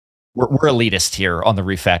We're elitist here on the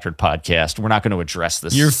Refactored podcast. We're not going to address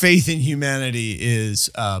this. Your faith in humanity is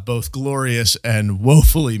both glorious and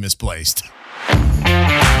woefully misplaced.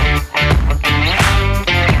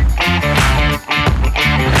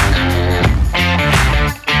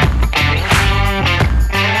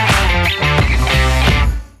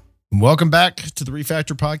 Welcome back to the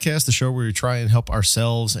Refactor Podcast, the show where we try and help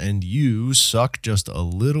ourselves and you suck just a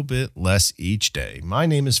little bit less each day. My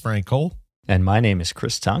name is Frank Cole. And my name is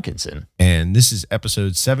Chris Tonkinson. And this is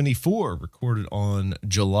episode 74, recorded on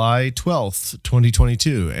July 12th,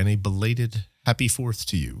 2022. And a belated happy 4th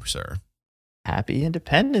to you, sir. Happy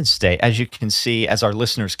Independence Day. As you can see, as our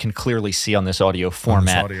listeners can clearly see on this audio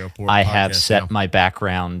format, I have set my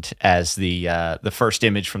background as the first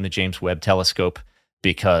image from the James Webb Telescope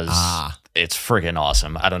because it's friggin'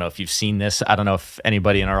 awesome. I don't know if you've seen this. I don't know if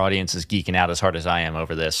anybody in our audience is geeking out as hard as I am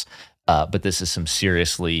over this. But this is some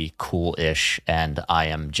seriously cool-ish, and I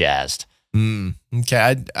am jazzed.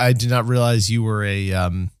 Okay, I did not realize you were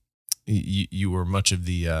you were much of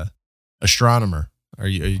the astronomer. Do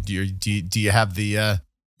you have the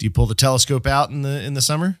do you pull the telescope out in the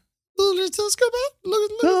summer? Pull the telescope out.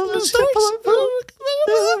 Look at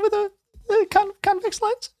with a convex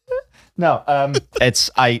lens. No, I'm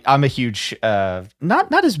a huge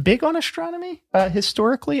not as big on astronomy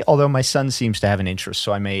historically, although my son seems to have an interest,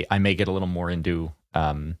 so I may get a little more into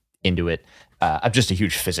it. I'm just a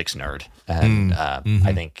huge physics nerd, and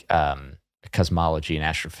I think cosmology and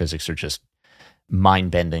astrophysics are just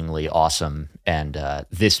mind-bendingly awesome, and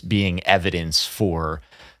this being evidence for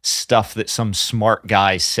stuff that some smart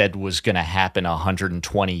guy said was going to happen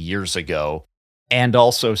 120 years ago. And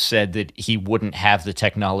also said that he wouldn't have the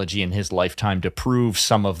technology in his lifetime to prove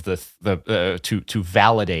some of to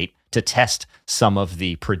validate, to test some of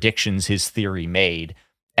the predictions his theory made.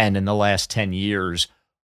 And in the last 10 years,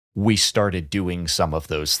 we started doing some of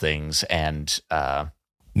those things. And now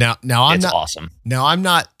it's awesome. Now I'm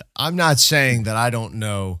not saying that I don't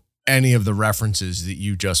know any of the references that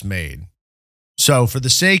you just made. So for the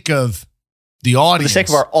sake of the audience, for the sake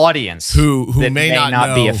of our audience, who may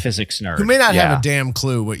not be a physics nerd, who may not have a damn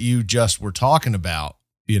clue what you just were talking about,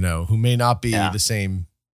 who may not be the same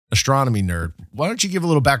astronomy nerd. Why don't you give a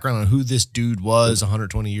little background on who this dude was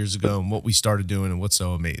 120 years ago and what we started doing and what's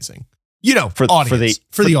so amazing? For the audience.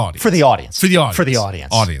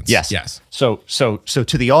 Yes. So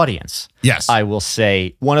to the audience, yes, I will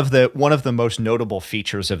say one of the most notable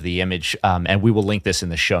features of the image, and we will link this in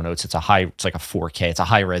the show notes. It's like a 4K. It's a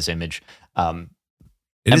high res image. And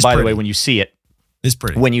by the way, when you see it, it's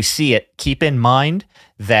pretty. When you see it, keep in mind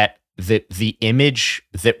that the image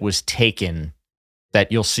that was taken, that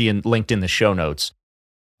you'll see linked in the show notes,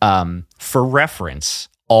 for reference,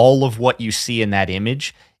 all of what you see in that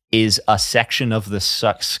image is a section of the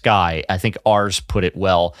sky. I think ours put it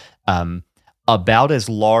well, about as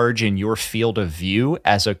large in your field of view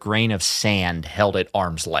as a grain of sand held at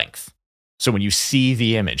arm's length. So when you see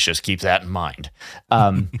the image, just keep that in mind.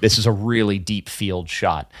 This is a really deep field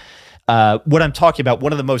shot. What I'm talking about,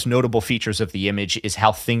 one of the most notable features of the image is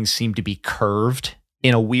how things seem to be curved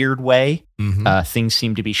in a weird way. Things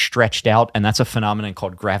seem to be stretched out, and that's a phenomenon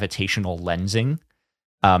called gravitational lensing.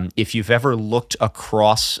 If you've ever looked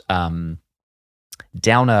across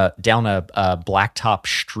down a blacktop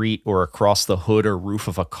street or across the hood or roof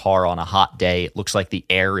of a car on a hot day, it looks like the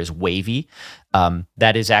air is wavy.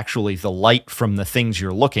 That is actually the light from the things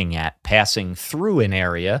you're looking at passing through an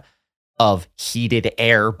area of heated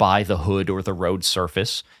air by the hood or the road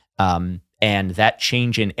surface. And that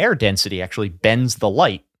change in air density actually bends the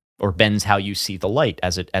light, or bends how you see the light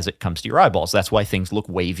as it comes to your eyeballs. That's why things look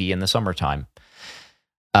wavy in the summertime.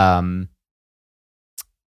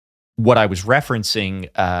 What I was referencing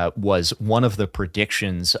was one of the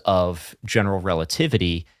predictions of general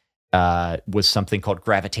relativity was something called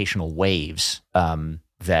gravitational waves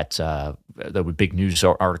that there were big news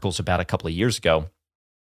articles about a couple of years ago.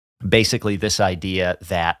 Basically, this idea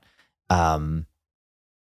that,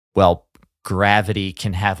 gravity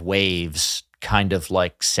can have waves kind of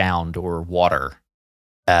like sound or water,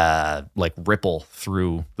 like ripple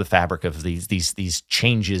through the fabric of these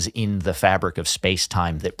changes in the fabric of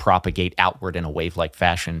space-time that propagate outward in a wave-like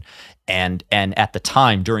fashion. And at the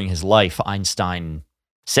time, during his life, Einstein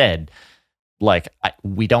said,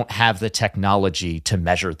 we don't have the technology to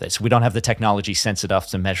measure this. We don't have the technology sense enough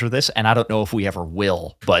to measure this, and I don't know if we ever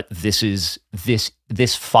will, but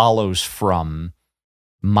this follows from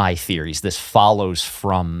my theories. This follows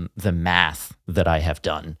from the math that I have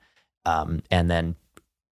done. And then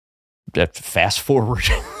fast forward,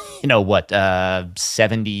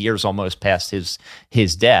 70 years almost past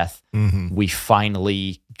his death, we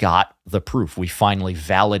finally got the proof. We finally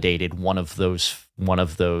validated one of those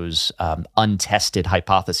untested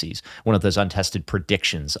hypotheses, one of those untested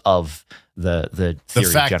predictions of the theory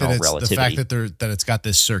of general relativity. The fact that it's got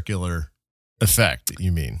this circular effect.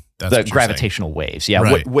 You mean that's the gravitational waves? Yeah.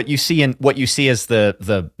 Right. What you see as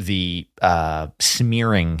the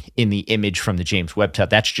smearing in the image from the James Webb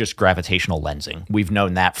Telescope, that's just gravitational lensing. We've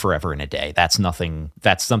known that forever and a day. That's nothing.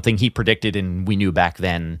 That's something he predicted, and we knew back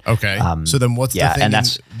then. Okay. So then what's the thing?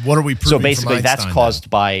 And what are we proving? So basically, from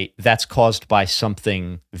Einstein, that's caused by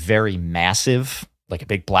something very massive, like a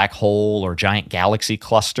big black hole or giant galaxy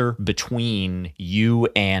cluster between you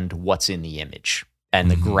and what's in the image. And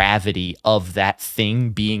the gravity of that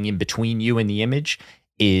thing being in between you and the image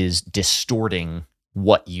is distorting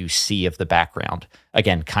what you see of the background.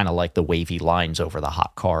 Again, kind of like the wavy lines over the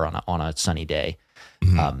hot car on a sunny day.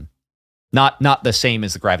 Mm-hmm. Not the same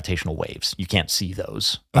as the gravitational waves. You can't see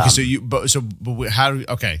those. Okay,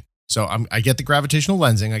 So I get the gravitational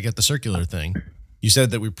lensing. I get the circular thing. You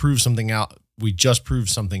said that we proved something out. We just proved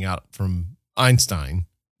something out from Einstein.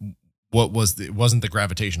 What was it wasn't the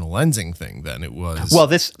gravitational lensing thing then? It was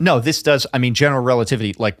this does. I mean, general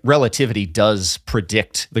relativity, like relativity, does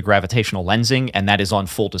predict the gravitational lensing, and that is on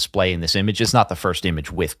full display in this image. It's not the first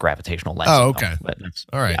image with gravitational lensing. Oh, okay,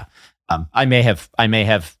 all right. Yeah. I may have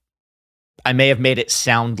made it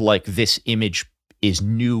sound like this image is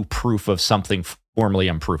new proof of something formerly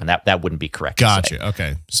unproven. That wouldn't be correct. Gotcha.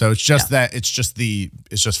 Okay, so it's just that it's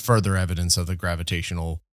just further evidence of the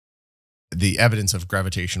evidence of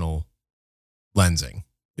gravitational lensing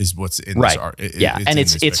is what's in this art. And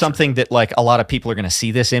it's something that like a lot of people are going to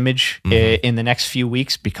see this image in the next few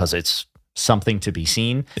weeks because it's something to be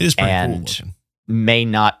seen. It is pretty and cool looking. May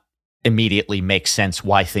not immediately make sense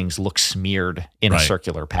why things look smeared in a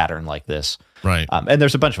circular pattern like this. Right. And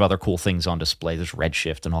there's a bunch of other cool things on display. There's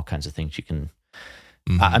redshift and all kinds of things you can.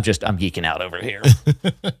 I'm geeking out over here.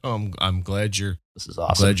 I'm glad this is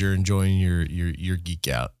awesome. Glad you're enjoying your geek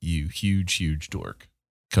out, you huge dork.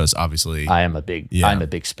 Because obviously I'm a big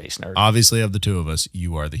space nerd. Obviously, of the two of us,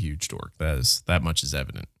 you are the huge dork. That much is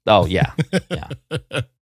evident. Oh yeah.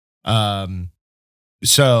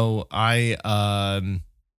 So I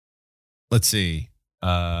let's see.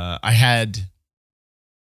 I had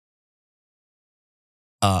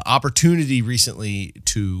opportunity recently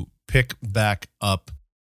to pick back up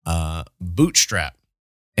Bootstrap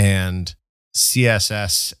and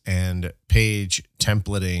CSS and page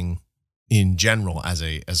templating in general as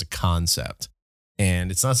a concept.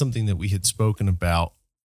 And it's not something that we had spoken about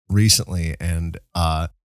recently. And I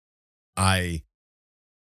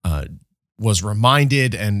was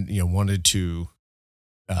reminded and wanted to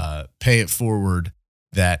pay it forward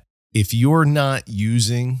that if you're not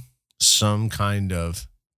using some kind of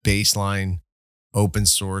baseline open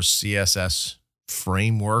source CSS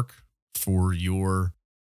framework for your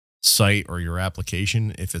site or your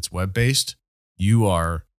application, if it's web-based, you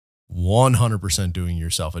are 100% doing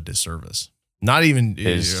yourself a disservice. Not even,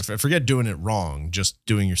 forget doing it wrong, just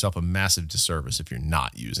doing yourself a massive disservice if you're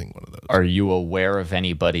not using one of those. Are you aware of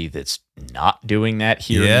anybody that's not doing that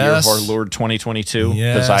here in the year of our Lord 2022?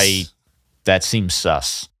 Because that seems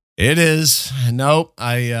sus. It is. Nope.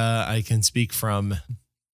 I can speak from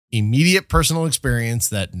immediate personal experience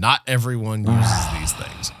that not everyone uses these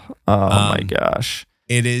things. Oh my gosh.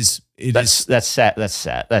 That's sad. That's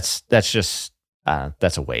sad. That's just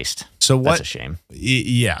that's a waste. So what? That's a shame.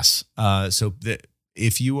 Yes.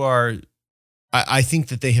 If you are, I think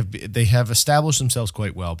that they have established themselves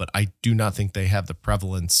quite well, but I do not think they have the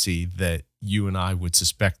prevalency that you and I would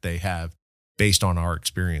suspect they have based on our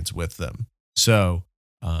experience with them. So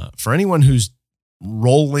for anyone who's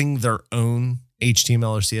rolling their own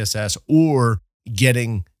HTML or CSS or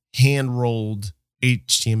getting hand-rolled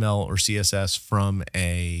HTML or CSS from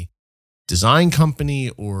a design company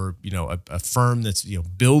or a firm that's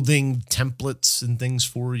building templates and things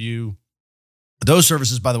for you, those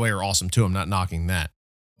services, by the way, are awesome too. I'm not knocking that,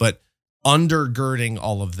 but undergirding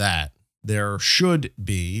all of that, there should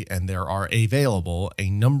be, and there are available, a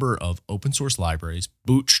number of open source libraries.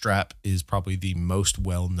 Bootstrap is probably the most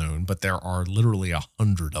well known, but there are literally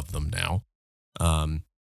 100 of them now,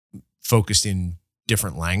 focused in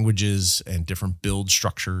different languages and different build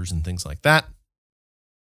structures and things like that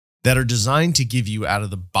are designed to give you out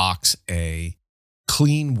of the box a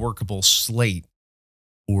clean, workable slate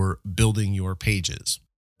for building your pages.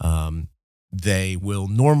 They will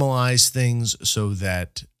normalize things so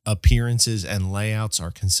that appearances and layouts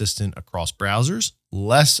are consistent across browsers.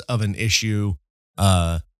 Less of an issue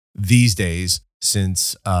these days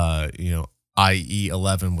since IE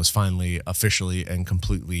 11 was finally officially and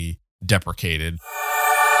completely deprecated.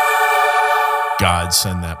 gods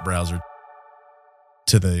send that browser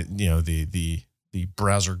to the the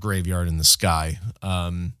browser graveyard in the sky.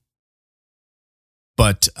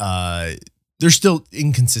 But there's still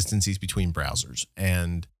inconsistencies between browsers,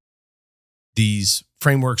 and these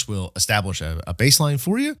frameworks will establish a baseline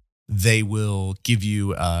for you. They will give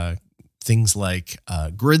you things like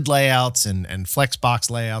grid layouts and flexbox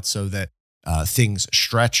layouts so that things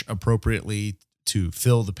stretch appropriately to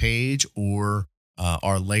fill the page, or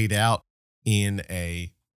are laid out in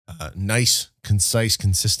a nice, concise,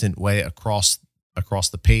 consistent way across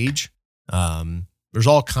the page. There's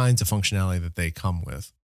all kinds of functionality that they come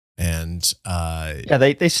with, and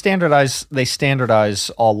they standardize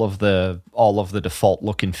all of the default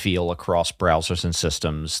look and feel across browsers and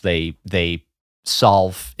systems. They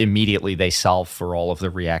solve for all of the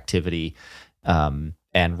reactivity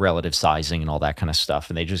and relative sizing and all that kind of stuff,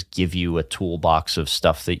 and they just give you a toolbox of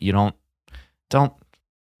stuff that you don't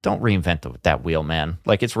reinvent that wheel, man.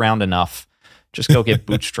 Like, it's round enough. Just go get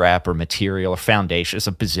Bootstrap or Material or Foundation. There's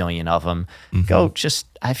a bazillion of them. Mm-hmm. Go just,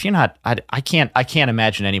 if you're not, I can't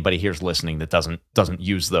imagine anybody here's listening that doesn't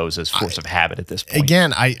use those as force of habit at this point.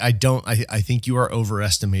 Again, I think you are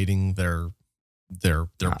overestimating their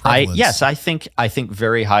prevalence. I think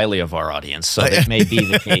very highly of our audience. So it may be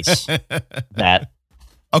the case that.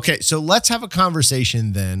 Okay, so let's have a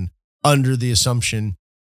conversation then under the assumption,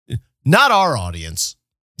 not our audience,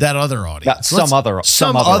 that other audience, some other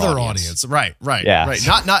audience. Right. Yeah. Right.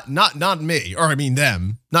 Not me, or I mean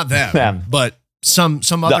them, not them, but some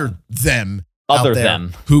other them other out there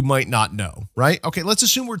them who might not know. Right. Okay. Let's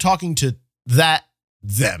assume we're talking to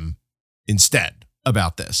them instead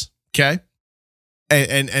about this. Okay.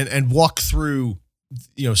 And walk through,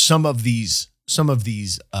 some of these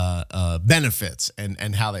benefits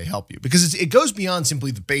and how they help you, because it goes beyond simply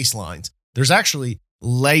the baselines. There's actually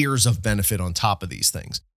layers of benefit on top of these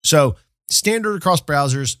things. So standard across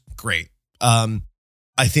browsers, great. I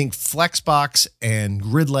think Flexbox and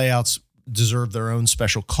grid layouts deserve their own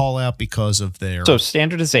special call out because of their. So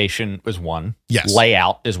standardization is one. Yes.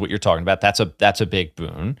 Layout is what you're talking about. That's a big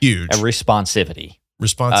boon. Huge. And responsivity.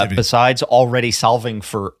 Besides already solving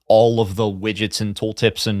for all of the widgets and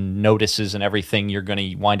tooltips and notices and everything you're going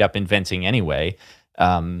to wind up inventing anyway.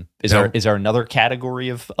 Is there another category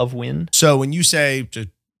of win? So when you say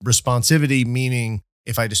responsivity, meaning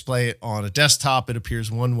if I display it on a desktop, it appears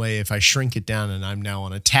one way. If I shrink it down and I'm now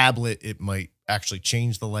on a tablet, it might actually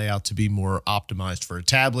change the layout to be more optimized for a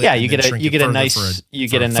tablet. Yeah, you get a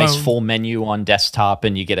nice full menu on desktop,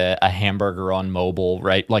 and you get a hamburger on mobile,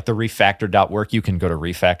 right? Like the refactor.work, you can go to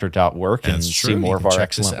refactor.work and see more of our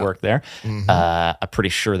excellent work there. Mm-hmm. I'm pretty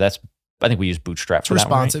sure I think we use Bootstrap for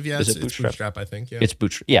responsive, that one, right? Yeah. It's Bootstrap, I think. Yeah. It's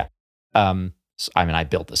Bootstrap. Yeah. I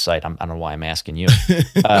built the site. I don't know why I'm asking you.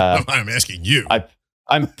 I'm asking you.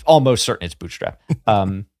 I'm almost certain it's Bootstrap.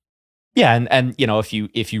 Yeah, and if you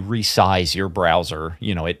resize your browser,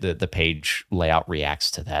 the page layout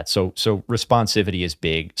reacts to that. So responsivity is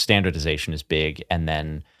big, standardization is big, and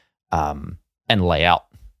then and layout.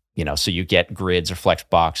 So you get grids or flex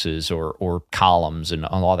boxes or columns and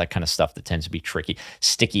all that kind of stuff that tends to be tricky.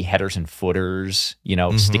 Sticky headers and footers,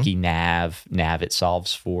 mm-hmm. Sticky nav it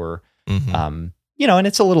solves for. Mm-hmm. And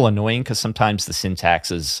it's a little annoying because sometimes the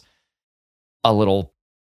syntax is a little.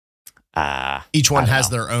 Each one has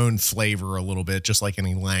their own flavor a little bit, just like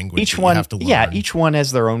any language. Each one, you have to learn. Yeah, each one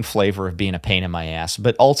has their own flavor of being a pain in my ass.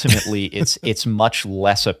 But ultimately, it's much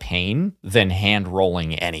less a pain than hand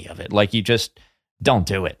rolling any of it. Like, you just don't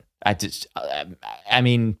do it.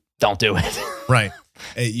 Don't do it. Right.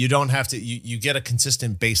 You don't have to. You get a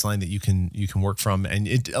consistent baseline that you can work from, and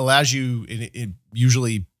it allows you. It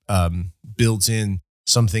usually builds in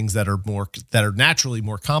some things that are naturally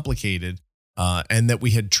more complicated. And that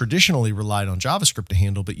we had traditionally relied on JavaScript to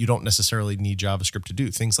handle, but you don't necessarily need JavaScript to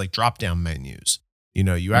do things like drop-down menus. You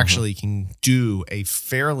mm-hmm. actually can do a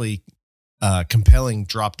fairly compelling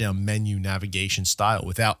drop-down menu navigation style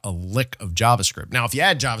without a lick of JavaScript. Now, if you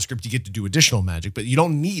add JavaScript, you get to do additional magic, but you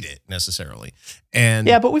don't need it necessarily. And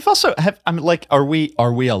yeah, but we've also are we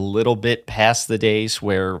a little bit past the days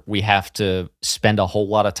where we have to spend a whole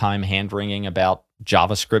lot of time hand-wringing about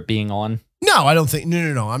JavaScript being on? No, I don't think.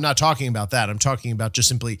 No. I'm not talking about that. I'm talking about just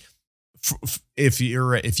simply if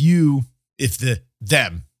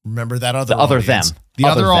remember that other audience, the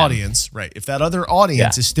other audience, right? If that other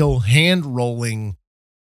audience is still hand rolling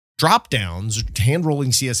drop downs, hand rolling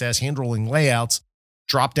CSS, hand rolling layouts,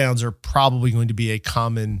 drop downs are probably going to be a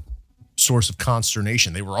common source of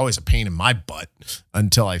consternation. They were always a pain in my butt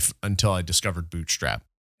until I discovered Bootstrap.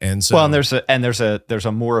 And so, well, and there's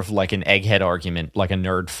a more of like an egghead argument, like a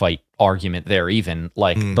nerd fight argument there. Even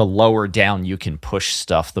like the lower down you can push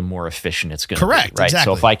stuff, the more efficient it's going to be. Correct, Right.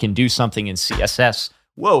 exactly. So if I can do something in CSS,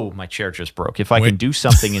 whoa, my chair just broke. If I can do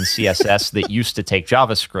something in CSS that used to take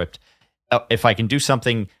JavaScript, if I can do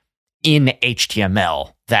something in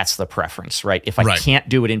HTML, that's the preference, right? If I can't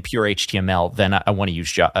do it in pure HTML, then I want to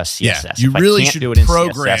use CSS. Yeah, you if really I can't should do it in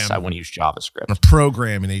program CSS, I want to use JavaScript. a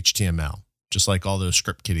program in HTML, just like all those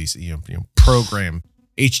script kiddies. Program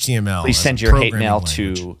HTML. Please send your hate mail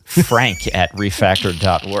to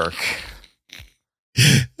frank@refactored.work.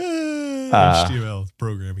 HTML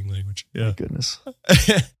programming language. Yeah. Goodness.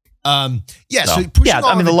 So pushing all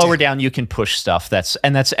I mean, of the it lower down you can push stuff. That's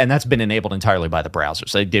been enabled entirely by the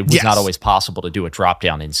browsers. It was not always possible to do a drop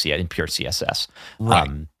down in pure CSS. Right.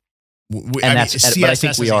 But I think CSS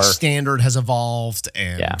as a standard has evolved,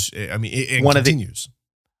 and I mean, it continues.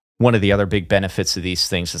 One of the other big benefits of these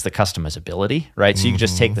things is the customizability, right? So you can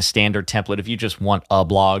just take the standard template. If you just want a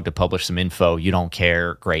blog to publish some info, you don't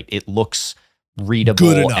care. Great. It looks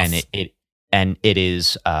readable, and it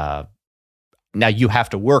is. Now you have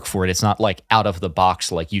to work for it. It's not like out of the box,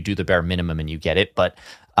 like you do the bare minimum and you get it. But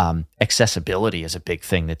accessibility is a big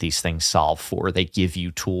thing that these things solve for. They give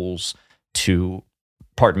you tools to,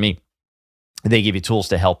 they give you tools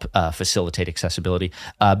to help facilitate accessibility,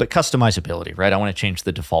 but customizability, right? I want to change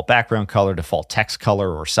the default background color, default text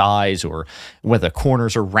color or size, or whether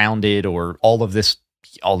corners are rounded, or all these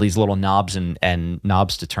little knobs and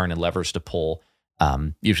knobs to turn and levers to pull.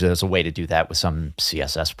 Usually there's a way to do that with some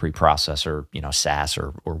CSS preprocessor, Sass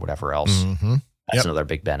or whatever else. That's another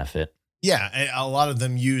big benefit. Yeah. A lot of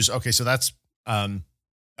them use, so that's,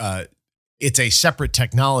 it's a separate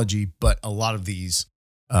technology, but a lot of these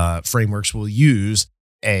frameworks will use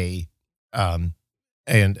a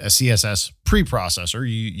CSS preprocessor. You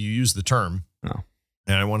use the term. Oh.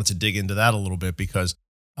 And I wanted to dig into that a little bit because,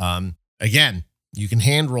 again, you can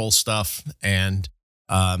hand roll stuff, and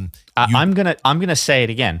I'm gonna say it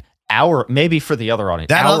again. Maybe for the other audience.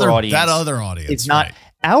 That other audience. It's not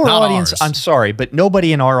our audience. Ours. I'm sorry, but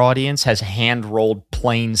nobody in our audience has hand rolled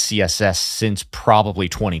plain CSS since probably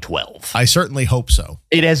 2012. I certainly hope so.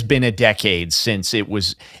 It has been a decade since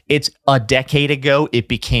it's a decade ago. It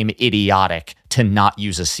became idiotic to not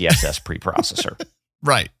use a CSS preprocessor.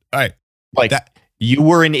 Right. Like that. You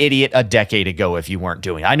were an idiot a decade ago if you weren't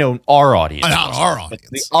doing it. I know our audience. Not our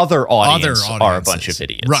audience. The other audience are a bunch of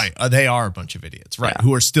idiots. Right. They are a bunch of idiots, right,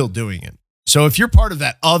 who are still doing it. So if you're part of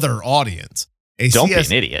that other audience, don't be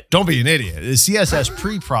an idiot. Don't be an idiot. A CSS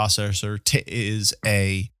preprocessor is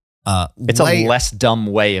a it's a less dumb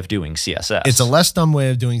way of doing CSS. It's a less dumb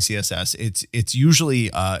way of doing CSS. It's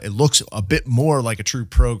usually it looks a bit more like a true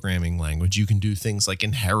programming language. You can do things like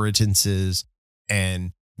inheritances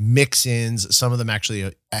and mix-ins. Some of them actually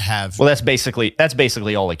have. Well, that's basically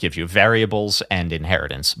all it gives you: variables and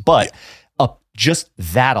inheritance. But just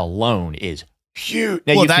that alone is huge.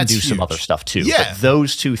 Now you can do some other stuff too. Yeah. But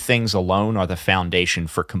those two things alone are the foundation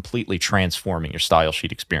for completely transforming your style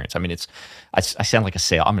sheet experience. I mean, I sound like a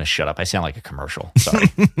sale. I'm going to shut up. I sound like a commercial. Sorry.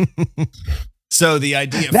 So the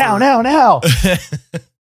idea. Now.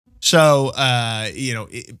 So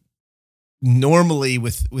normally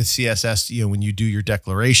with CSS, when you do your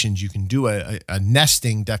declarations, you can do a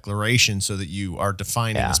nesting declaration so that you are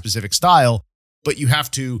defining a specific style, but you have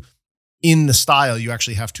to, in the style, you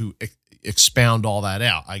actually have to expound all that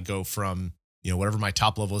out. I go from, whatever my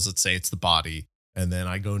top level is, let's say it's the body, and then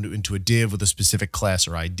I go into a div with a specific class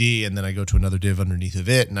or ID, and then I go to another div underneath of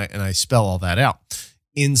it, and I spell all that out.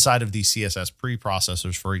 Inside of these CSS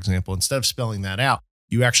preprocessors, for example, instead of spelling that out,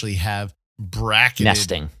 you actually have bracketed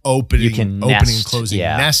nesting, opening and closing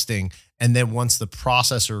nesting, and then once the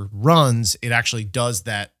processor runs, it actually does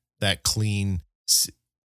that clean.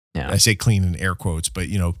 I say clean in air quotes, but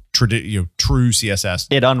true CSS.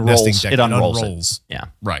 It unrolls. It unrolls. Yeah.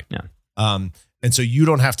 Right. Yeah. And so you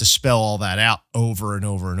don't have to spell all that out over and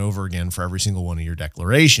over and over again for every single one of your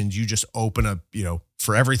declarations. You just open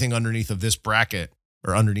for everything underneath of this bracket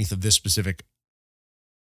or underneath of this specific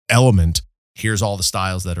element. Here's all the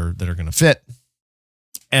styles that are going to fit,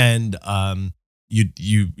 and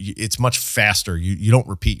it's much faster. You don't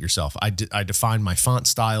repeat yourself. I define my font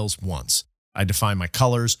styles once. I define my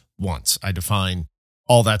colors once. I define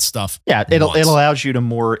all that stuff. Yeah, it allows you to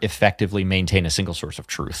more effectively maintain a single source of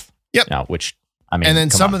truth. Yep. Now, which I mean, and then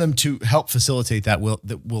some of them to help facilitate that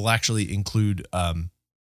will actually include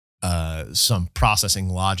some processing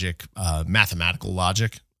logic, mathematical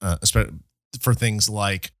logic, especially for things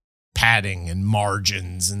like padding and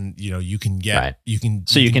margins, and you can get you can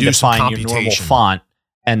define your normal font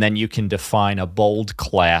And then you can define a bold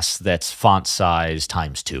class that's font size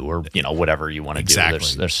times 2, or whatever you want to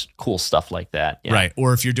Exactly. do. There's cool stuff like that. Yeah. Right.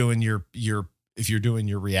 Or if you're doing your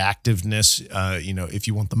reactiveness, if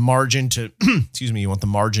you want the margin to you want the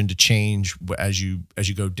margin to change as you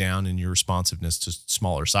go down in your responsiveness to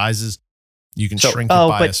smaller sizes, you can shrink it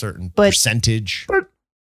by a certain percentage.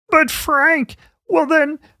 But Frank,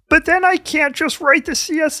 but then I can't just write the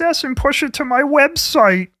CSS and push it to my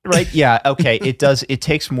website. Right. Yeah. Okay. It does. It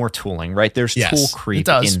takes more tooling, right? There's tool creep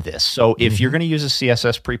in this. So if you're going to use a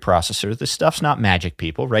CSS preprocessor, this stuff's not magic,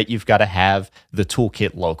 people, right? You've got to have the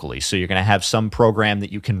toolkit locally. So you're going to have some program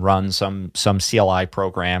that you can run, some CLI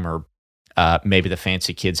program, or maybe the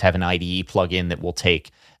fancy kids have an IDE plugin that will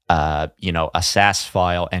take, a SAS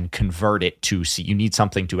file and convert it to C. You need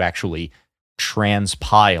something to actually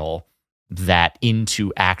transpile that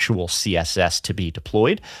into actual CSS to be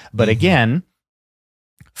deployed. But again,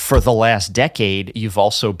 for the last decade, you've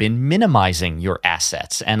also been minimizing your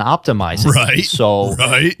assets and optimizing. Right.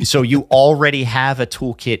 So you already have a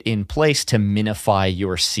toolkit in place to minify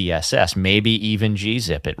your CSS, maybe even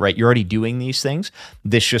gzip it, right? You're already doing these things.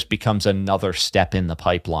 This just becomes another step in the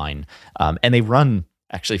pipeline. And they run,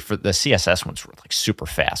 actually, for the CSS ones, like super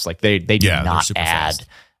fast. Like they do not add. Fast.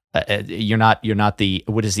 You're not the,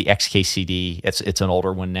 what is the XKCD? It's an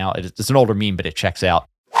older one now. It's an older meme, but it checks out.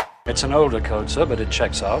 It's an older code, sir, but it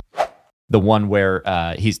checks out. The one where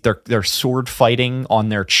they're sword fighting on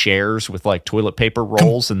their chairs with like toilet paper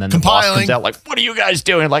rolls, and then the boss comes out like, "What are you guys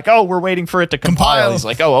doing?" Like, "Oh, we're waiting for it to compile." He's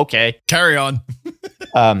like, "Oh, okay, carry on."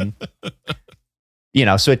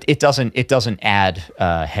 So it doesn't add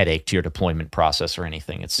headache to your deployment process or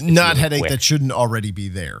anything. It's not really headache quick. that shouldn't already be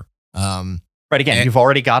there. Right. Again, you've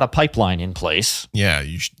already got a pipeline in place. Yeah.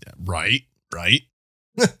 You should. Right.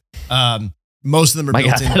 Most of them are My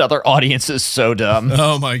built God, in. that other audience is so dumb.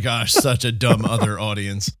 Oh my gosh, such a dumb other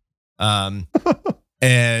audience. And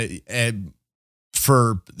the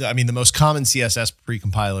most common CSS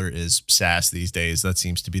precompiler is SAS these days. That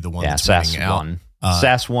seems to be the one that's SAS winning out. won.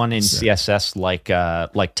 SAS won in CSS like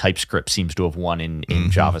TypeScript seems to have won in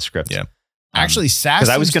JavaScript. Yeah. Actually, SAS. Because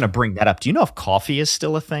I was going to bring that up. Do you know if Coffee is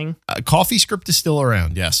still a thing? CoffeeScript is still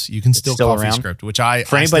around. Yes, you can still CoffeeScript, which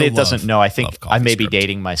for anybody that doesn't know, I think I may be CoffeeScript.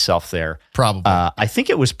 Dating myself there. Probably. I think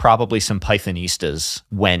it was probably some Pythonistas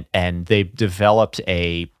went and they developed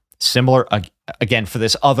a similar, again, for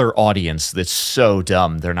this other audience that's so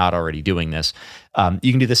dumb they're not already doing this.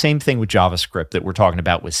 You can do the same thing with JavaScript that we're talking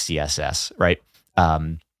about with CSS, right?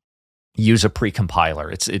 Use a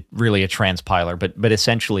precompiler. It's really a transpiler, but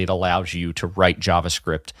essentially it allows you to write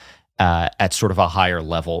JavaScript at sort of a higher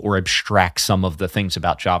level, or abstract some of the things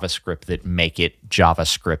about JavaScript that make it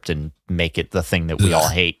JavaScript and make it the thing that we all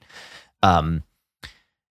hate.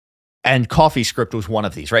 And CoffeeScript was one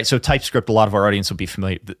of these, right? So TypeScript, a lot of our audience will be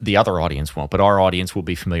familiar. The other audience won't, but our audience will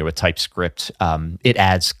be familiar with TypeScript. It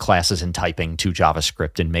adds classes and typing to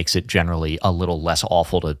JavaScript and makes it generally a little less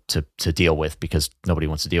awful to deal with because nobody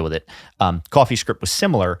wants to deal with it. CoffeeScript was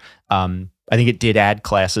similar. I think it did add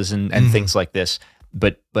classes and things like this,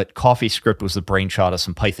 but CoffeeScript was the brainchild of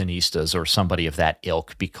some Pythonistas or somebody of that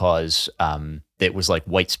ilk because it was like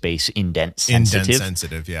white space indent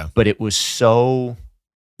sensitive. Yeah. But it was so...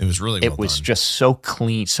 It was really well It was done. just so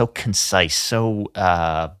clean, so concise, so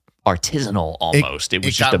artisanal almost. It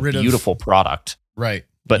was just a beautiful product. Right.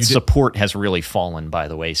 But support has really fallen by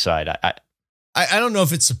the wayside. I don't know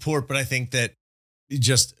if it's support, but I think that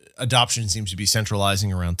just adoption seems to be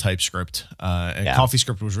centralizing around TypeScript. And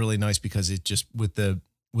CoffeeScript was really nice because it just, with the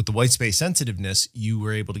white space sensitiveness, you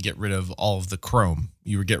were able to get rid of all of the Chrome.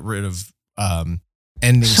 You would get rid of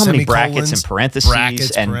ending so many brackets and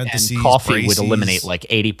parentheses, and Coffee braces. would eliminate like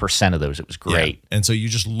 80% of those. It was great. Yeah. And so you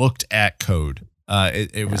just looked at code.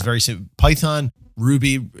 It was very simple. Python,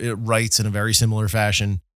 Ruby, it writes in a very similar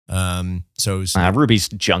fashion. Ruby's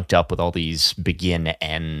junked up with all these begin,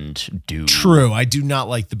 end, do. True. I do not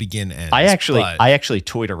like the begin, end. I actually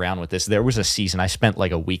toyed around with this. There was a season I spent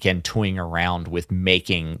like a weekend toying around with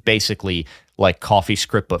making basically like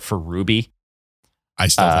CoffeeScript, but for Ruby. I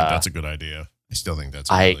still think that's a good idea. I still think that's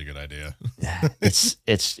a really good idea.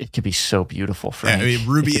 It could be so beautiful for me. I mean,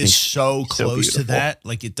 Ruby is so close to that.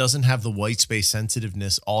 Like, it doesn't have the white space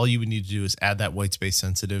sensitiveness. All you would need to do is add that white space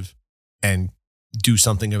sensitive and do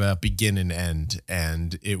something about begin and end,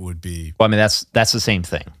 and it would be. Well, I mean, that's the same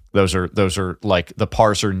thing. Those are like the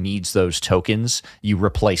parser needs those tokens. You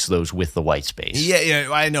replace those with the white space. Yeah,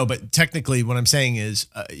 I know. But technically, what I'm saying is,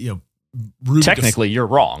 Ruby. Technically, you're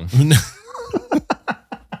wrong.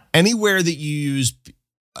 Anywhere that you use,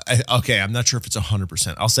 I'm not sure if it's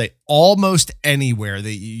 100%. I'll say almost anywhere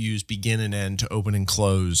that you use begin and end to open and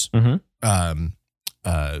close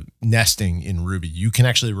nesting in Ruby, you can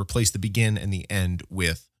actually replace the begin and the end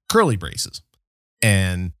with curly braces.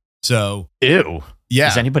 And so, Ew. yeah.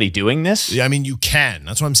 Is anybody doing this? I mean, you can.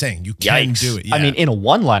 That's what I'm saying. You can Yikes. do it. Yeah. I mean, in a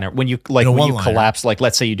one-liner, when you collapse, like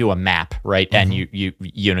let's say you do a map, right? And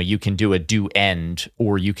you can do a do end,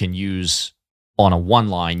 or you can use on a one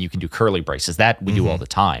line, you can do curly braces. That we do all the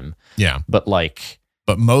time. Yeah. But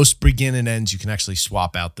most begin and ends, you can actually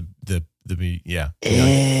swap out the yeah.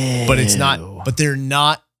 But it's not, but they're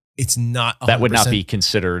not, it's not 100%. That would not be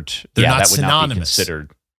considered. They're not that would synonymous. not be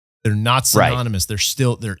considered. They're not synonymous.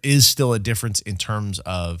 Right. There is still a difference in terms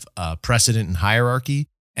of precedent and hierarchy.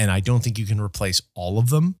 And I don't think you can replace all of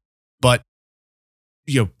them, but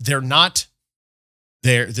they're not,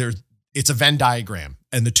 it's a Venn diagram.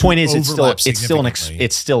 And the point is, it's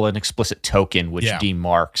still an explicit token which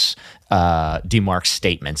demarks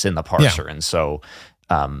statements in the parser, and so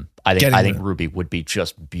I think Ruby would be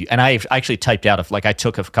just and I actually typed out I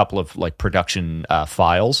took a couple of production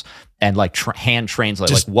files and hand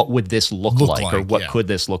translate what would this look like or what could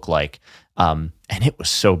this look like, and it was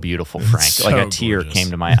so beautiful, Frank. So a tear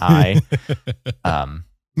came to my eye.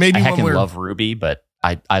 Maybe I heckin' love Ruby, but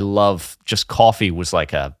I love just coffee was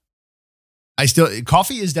like a.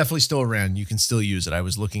 Coffee is definitely still around. You can still use it. I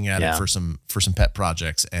was looking at it for some pet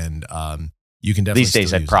projects, and you can definitely these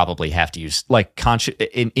days I'd probably have to use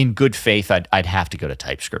in good faith. I'd have to go to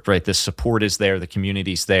TypeScript, right? The support is there, the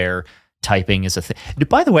community's there, typing is a thing.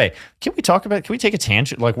 By the way, can we take a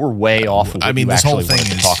tangent? We're way off of what this whole thing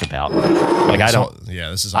wanted to talk about.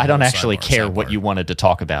 I don't actually care what you wanted to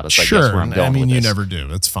talk about. It's sure. That's where I'm going with you this. Never do.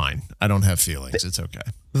 That's fine. I don't have feelings. It's okay.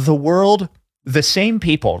 The world. The same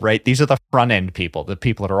people, right? These are the front end people, the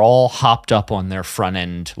people that are all hopped up on their front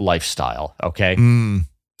end lifestyle. Okay.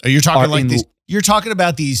 You're talking these. You're talking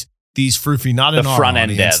about these froofy, not in our front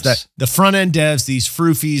end devs. The front end devs, these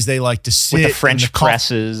froofies, they like to sit with the French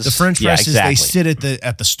presses. The French presses, exactly. They sit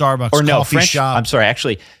at the Starbucks coffee shop. I'm sorry,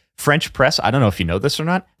 actually, French press. I don't know if you know this or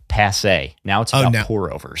not. Passé. Now it's about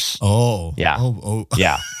pour overs. Oh, yeah,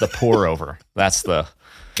 yeah. The pour over. That's the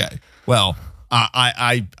okay. Well.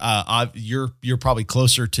 You're probably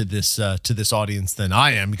closer to this audience than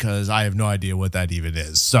I am, because I have no idea what that even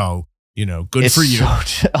is. So, good for you.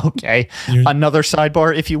 Okay. Another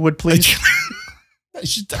sidebar, if you would, please.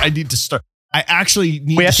 I need to start. I actually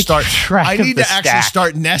need to start. I need to actually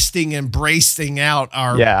start nesting and bracing out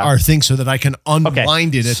our thing so that I can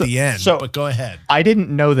unwind it at the end. So, but go ahead. I didn't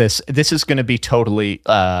know this. This is going to be totally.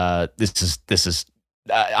 This is.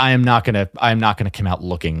 I am not going to come out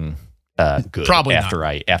looking. Good. Probably after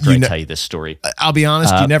I tell you this story. I'll be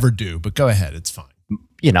honest, you never do, but go ahead. It's fine.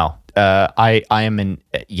 I am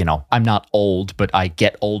I'm not old, but I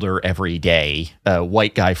get older every day.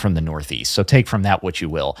 White guy from the Northeast. So take from that what you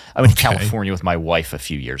will. I went to California with my wife a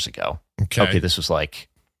few years ago. Okay. This was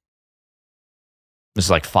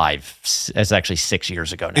actually 6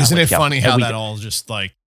 years ago now. Isn't it funny how that all just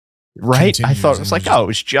right? I thought it was it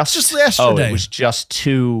was just yesterday. Oh, it was just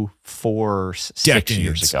 2, 4, 6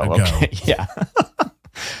 years ago. Okay, yeah.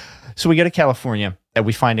 So we go to California and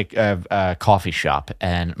we find a coffee shop,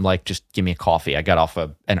 and I'm like, just give me a coffee. I got off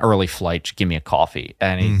an early flight. Just give me a coffee.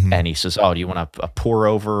 And he says, oh, do you want a pour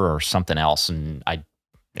over or something else? And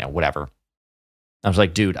whatever. I was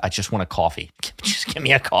like, dude, I just want a coffee. Just give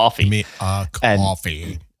me a coffee. Give me a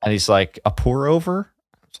coffee. And he's like, a pour over?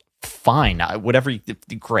 Fine, whatever.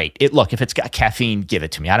 Great. Look, if it's got caffeine, give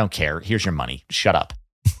it to me. I don't care. Here's your money. Shut up.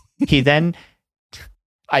 He then,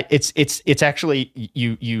 it's actually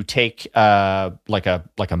you take like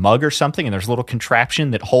a mug or something, and there's a little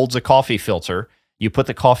contraption that holds a coffee filter. You put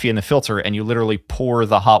the coffee in the filter, and you literally pour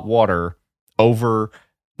the hot water over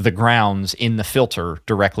the grounds in the filter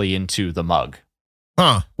directly into the mug.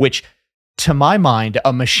 Huh? Which, to my mind,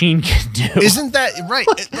 a machine can do. Isn't that right?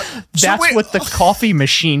 That's what the coffee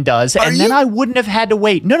machine does. And then I wouldn't have had to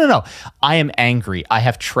wait. No. I am angry. I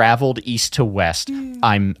have traveled east to west.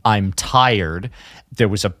 I'm tired. There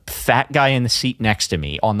was a fat guy in the seat next to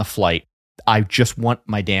me on the flight. I just want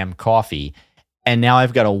my damn coffee. And now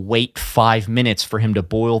I've got to wait 5 minutes for him to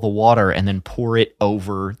boil the water and then pour it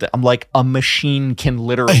over. I'm like, a machine can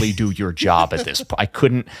literally do your job at this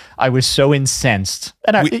point. I was so incensed.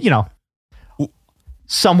 And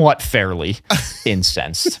somewhat fairly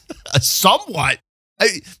incensed. Somewhat.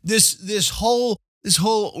 This whole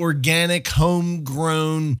organic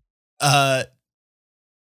homegrown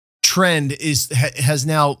trend has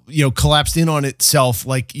now collapsed in on itself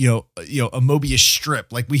like a Mobius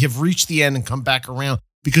strip. Like, we have reached the end and come back around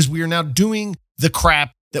because we are now doing the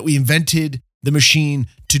crap that we invented the machine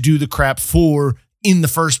to do the crap for in the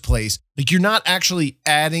first place. Like, you're not actually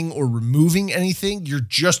adding or removing anything. You're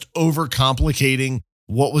just overcomplicating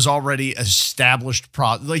what was already established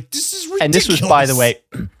like this is ridiculous. And this was, by the way,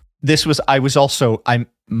 like this is ridiculous. And this was, by the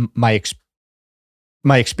way,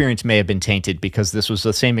 my experience may have been tainted because this was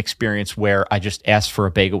the same experience where I just asked for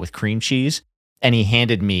a bagel with cream cheese and he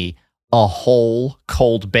handed me a whole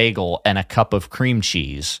cold bagel and a cup of cream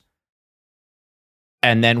cheese.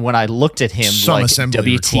 And then when I looked at him, Some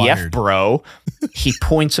assembly WTF, required. bro, he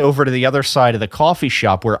points over to the other side of the coffee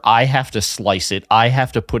shop where I have to slice it. I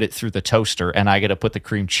have to put it through the toaster and I got to put the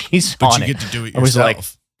cream cheese But on you it. get to do it yourself. I was like,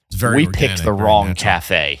 it's very we organic, picked the very wrong natural.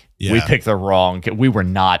 cafe. Yeah. We picked the wrong. We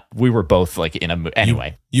were both like in a,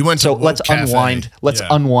 anyway. You went to So Woke let's Cafe. unwind. Let's Yeah.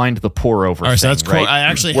 unwind the pour over. All right, so thing, that's cool. right? I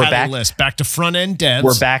actually We're had back. a list. Back to front end devs.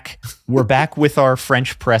 We're back with our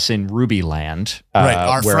French press in Ruby land, Right,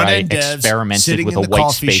 our where front I end devs experimented sitting with in a the white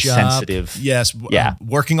coffee space shop. sensitive. Yes, Yeah.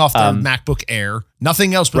 working off their MacBook Air.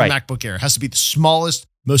 Nothing else but Right. a MacBook Air. It has to be the smallest,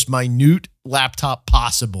 most minute laptop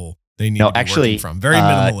possible. They need No, to be actually, working from very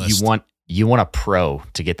minimalist. You want a Pro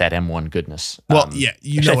to get that M1 goodness. Well, yeah,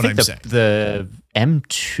 you know actually, what I I'm think saying. the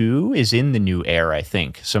M2 is in the new Air, I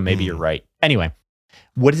think. So maybe you're right. Anyway,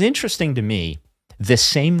 what is interesting to me, the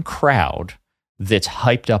same crowd that's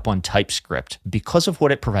hyped up on TypeScript because of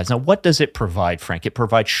what it provides. Now, what does it provide, Frank? It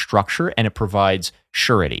provides structure and it provides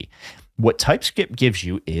surety. What TypeScript gives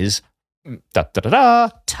you is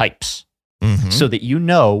types. Mhm. So that you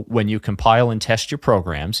know when you compile and test your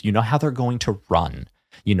programs, you know how they're going to run.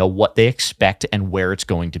 You know what they expect and where it's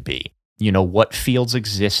going to be. You know what fields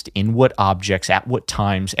exist in what objects at what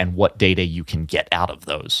times and what data you can get out of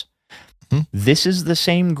those. Mhm. This is the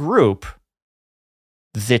same group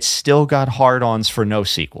that's still got hard-ons for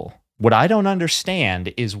NoSQL. What I don't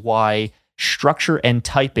understand is why structure and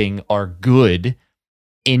typing are good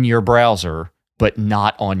in your browser, but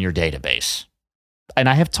not on your database. And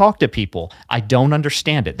I have talked to people. I don't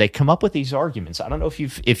understand it. They come up with these arguments. I don't know if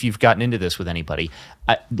you've gotten into this with anybody.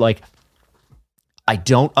 I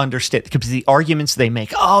don't understand because the arguments they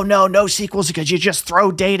make. Oh no, NoSQL is because you just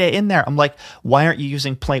throw data in there. I'm like, why aren't you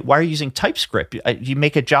using Why are you using TypeScript? You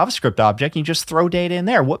make a JavaScript object, and you just throw data in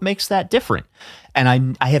there. What makes that different?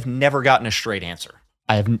 And I have never gotten a straight answer.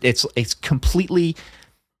 It's completely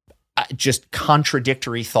just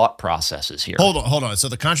contradictory thought processes here. Hold on. So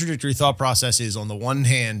the contradictory thought process is, on the one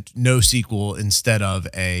hand, NoSQL instead of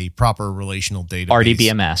a proper relational database.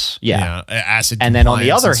 RDBMS, yeah. ACID And then on the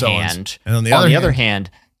compliance other and so on. hand, And on the other hand,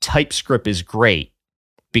 TypeScript is great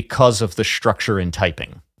because of the structure in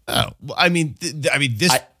typing. oh, well, I mean,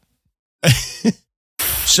 this.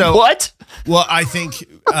 So What? well, I think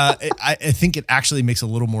I think it actually makes a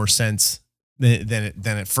little more sense than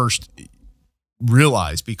it first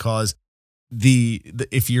realized, because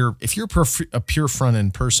if you're a pure front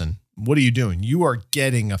end person, what are you doing? You are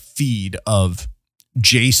getting a feed of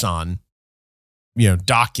JSON,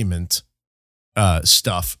 document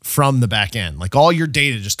stuff from the back end. Like all your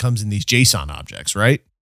data just comes in these JSON objects, right?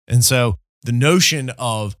 And so the notion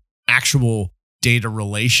of actual data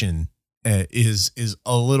relation is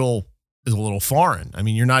a little foreign. I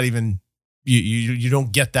mean, you're not even you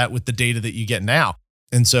don't get that with the data that you get now.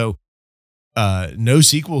 And so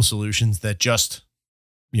NoSQL solutions that just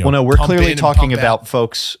Well, no, we're pump clearly in and talking pump about out.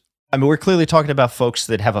 folks. I mean, we're clearly talking about folks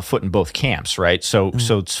that have a foot in both camps, right? So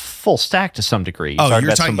it's full stack to some degree. Oh, Talking you're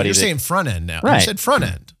about somebody you're that- saying front end now. You Right. said front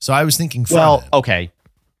end, so I was thinking front Well, end. okay.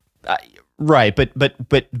 Right,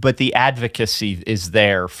 but the advocacy is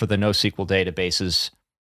there for the NoSQL databases,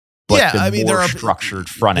 but Yeah, the I mean, more there are- structured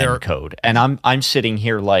front there are- end code. And I'm sitting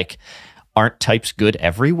here like, aren't types good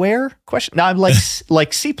everywhere? Question. Now I'm like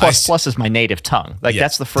like C++ is my native tongue. Like Yeah.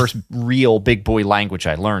 that's the first real big boy language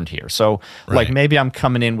I learned here. So like Right. maybe I'm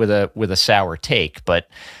coming in with a sour take, but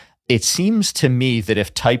it seems to me that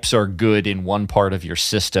if types are good in one part of your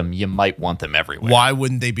system, you might want them everywhere. Why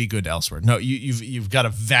wouldn't they be good elsewhere? No, you've got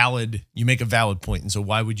you make a valid point, and so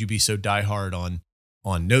why would you be so diehard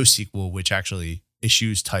on NoSQL, which actually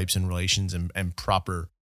issues types and relations and proper,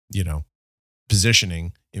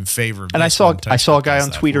 positioning in favor of And I this saw one? a TypeScript guy does on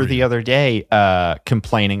that Twitter for the you. other day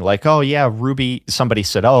complaining like, oh yeah, Ruby. Somebody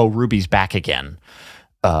said, oh, Ruby's back again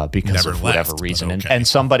because Never of left, whatever but reason. okay. And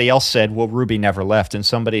somebody else said, well, Ruby never left. And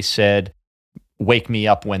somebody said, wake me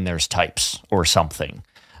up when there's types or something.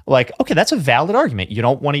 Like, okay, that's a valid argument. You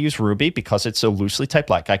don't want to use Ruby because it's a loosely typed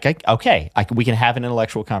like. We can have an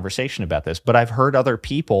intellectual conversation about this. But I've heard other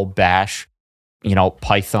people bash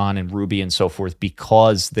Python and Ruby and so forth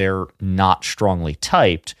because they're not strongly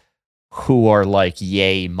typed, who are like,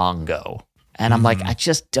 yay, Mongo. And I'm like, I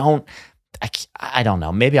just don't, I don't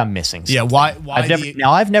know. Maybe I'm missing something. Yeah, why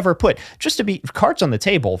I've never put, just to be cards on the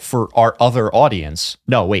table for our other audience.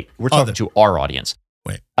 No, wait, we're talking to our audience.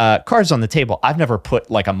 Cards on the table. I've never put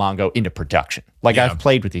like a Mongo into production. Like Yeah. I've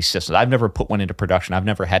played with these systems. I've never put one into production. I've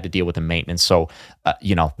never had to deal with the maintenance. So,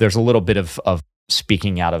 there's a little bit of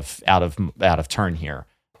speaking out of turn here.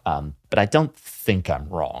 But I don't think I'm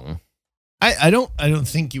wrong. I don't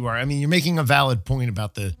think you are. I mean, you're making a valid point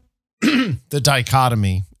about the the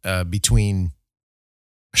dichotomy between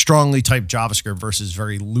strongly typed JavaScript versus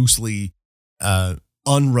very loosely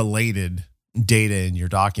unrelated data in your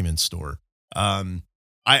document store.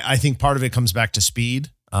 I think part of it comes back to speed.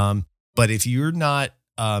 But if you're not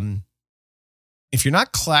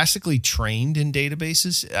classically trained in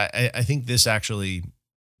databases, I think this actually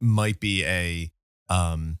might be an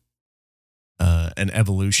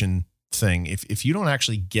evolution thing. If you don't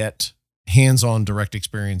actually get hands-on direct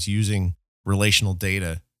experience using relational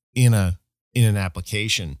data in an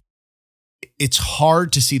application, it's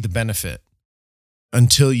hard to see the benefit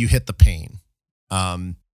until you hit the pain.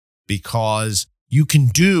 Because you can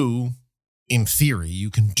do, in theory, you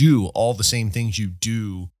can do all the same things you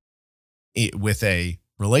do with a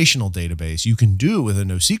relational database. You can do with a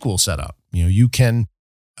NoSQL setup. You can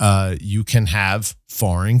have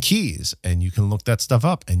foreign keys, and you can look that stuff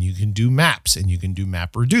up, and you can do maps, and you can do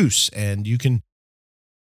map reduce, and you can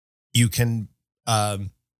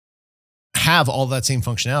have all that same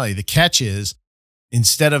functionality. The catch is,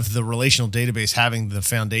 instead of the relational database having the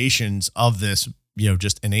foundations of this,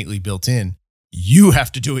 just innately built in, you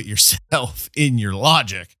have to do it yourself in your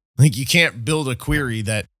logic. Like, you can't build a query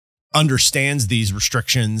that understands these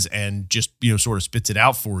restrictions and just, sort of spits it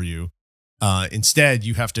out for you. Instead,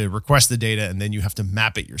 you have to request the data, and then you have to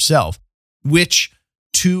map it yourself, which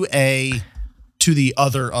to the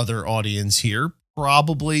other audience here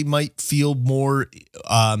probably might feel more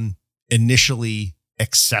initially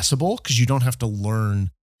accessible, because you don't have to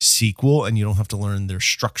learn SQL, and you don't have to learn their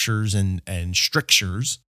structures and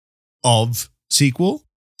strictures of SQL.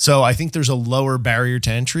 So I think there's a lower barrier to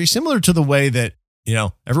entry, similar to the way that,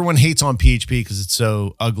 everyone hates on PHP because it's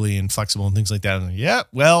so ugly and flexible and things like that. And yeah,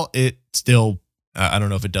 well, it still, I don't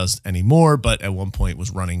know if it does anymore, but at one point was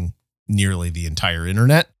running nearly the entire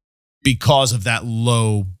internet because of that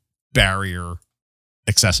low barrier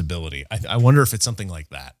accessibility. I wonder if it's something like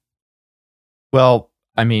that. Well,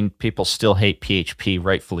 I mean, people still hate PHP,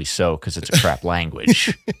 rightfully so, because it's a crap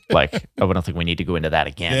language. Like, I don't think we need to go into that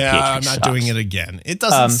again. Yeah, PHP I'm not sucks. doing it again. It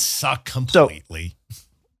doesn't suck completely.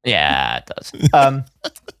 Yeah, it does.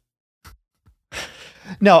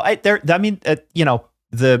 No,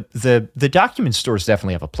 the document stores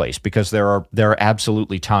definitely have a place, because there are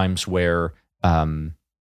absolutely times where your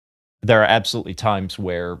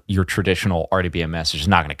traditional RDBMS is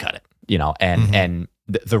not going to cut it. And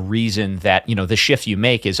the reason that, the shift you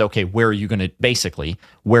make is, okay, where are you going to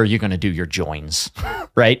do your joins,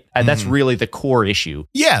 right? And that's really the core issue.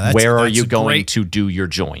 Yeah. Where are you going to do your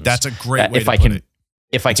joins? That's a great way to put it.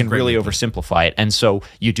 If I can really oversimplify it. And so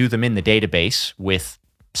you do them in the database with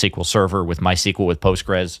SQL Server, with MySQL, with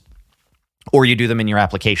Postgres, or you do them in your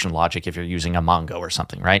application logic if you're using a Mongo or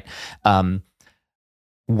something, right?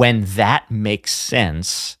 When that makes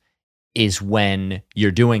sense is when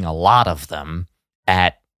you're doing a lot of them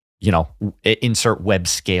at, insert web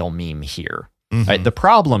scale meme here. Right? The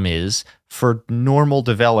problem is, for normal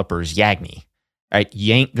developers, Yagni, right?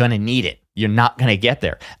 You ain't going to need it. You're not going to get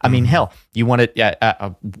there. I mean, hell, you want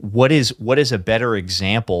to, what is a better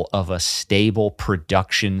example of a stable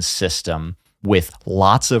production system with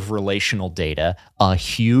lots of relational data, a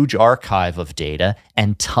huge archive of data,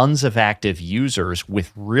 and tons of active users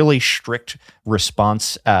with really strict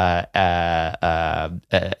response, like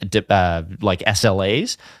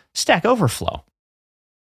SLAs? Stack Overflow.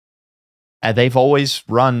 They've always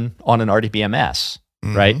run on an RDBMS,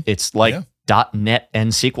 right? It's like .NET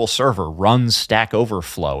and SQL Server runs Stack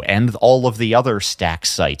Overflow and all of the other Stack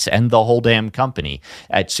sites and the whole damn company.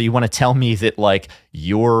 So you want to tell me that, like,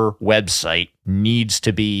 your website needs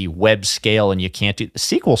to be web scale and you can't do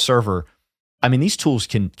SQL Server? I mean, these tools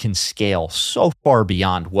can scale so far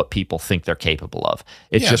beyond what people think they're capable of.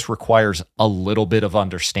 It just requires a little bit of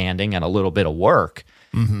understanding and a little bit of work.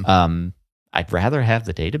 I'd rather have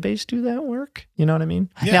the database do that work. You know what I mean?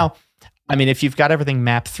 Yeah. Now, I mean, if you've got everything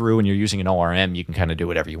mapped through and you're using an ORM, you can kind of do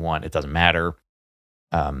whatever you want. It doesn't matter.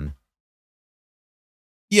 But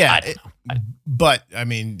I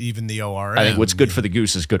mean, even the ORM. I think what's good for the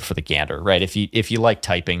goose is good for the gander, right? If you like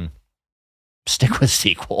typing, stick with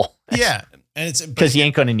SQL. Yeah, and it's because you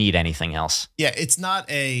ain't going to need anything else. Yeah, it's not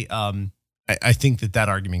a. I think that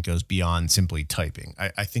argument goes beyond simply typing.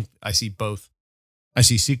 I think I see both. I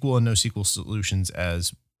see SQL and NoSQL solutions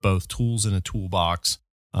as both tools in a toolbox.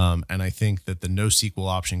 And I think that the NoSQL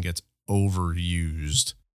option gets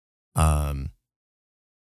overused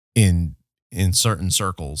in certain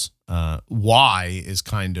circles. Why is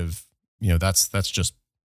kind of, that's just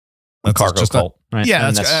cargo cult, right? Yeah,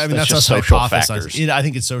 and that's just us social hypothesizing. factors. I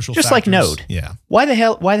think it's social Just factors. like Node. Yeah. Why the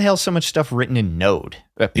hell so much stuff written in Node?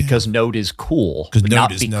 Because Node is cool, 'Cause but Node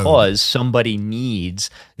not is Node. because somebody needs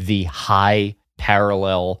the high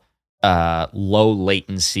parallel, low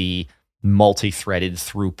latency, multi-threaded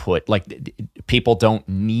throughput. Like people don't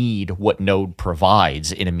need what Node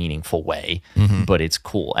provides in a meaningful way, but it's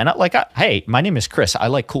cool. And hey, my name is Chris. I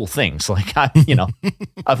like cool things. Like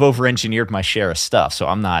I've over-engineered my share of stuff, so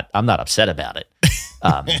I'm not upset about it.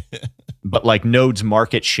 But like Node's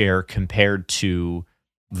market share compared to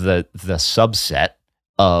the subset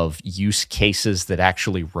of use cases that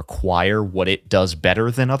actually require what it does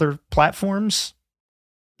better than other platforms,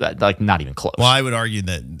 like not even close. Well, I would argue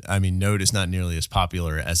that, Node is not nearly as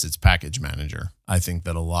popular as its package manager. I think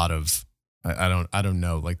that a lot of, I don't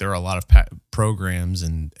know, like there are a lot of programs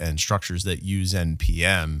and structures that use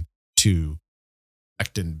NPM to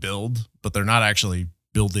act and build, but they're not actually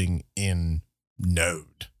building in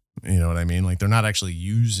Node. You know what I mean? Like they're not actually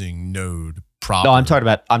using Node properly. No,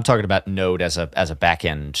 I'm talking about Node as a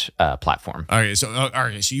backend platform. Okay, so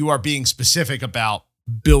you are being specific about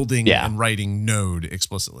building and writing Node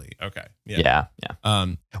explicitly. Okay. Yeah.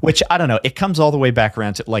 Which I don't know. It comes all the way back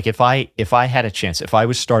around to like if I had a chance, if I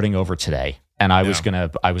was starting over today and I was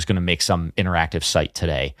gonna make some interactive site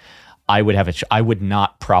today, I would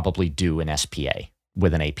not probably do an SPA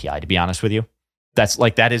with an API. To be honest with you,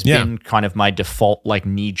 that has been kind of my default like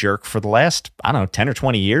knee jerk for the last 10 or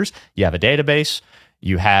 20 years. You have a database.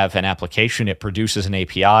 You have an application, it produces an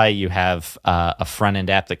API. You have a front-end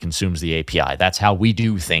app that consumes the API. That's how we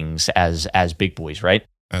do things as big boys, right?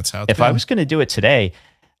 That's how it's If I was going to do it today,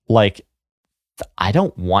 like, I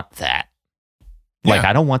don't want that. Like,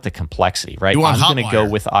 I don't want the complexity, right? You want I'm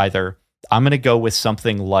going to go with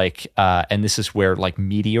something like, and this is where like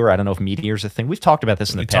Meteor, I don't know if Meteor is a thing. We've talked about this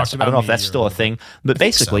in the past. I don't know if that's still a thing, but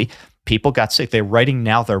basically people got sick. They're writing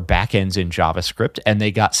now their backends in JavaScript and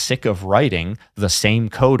they got sick of writing the same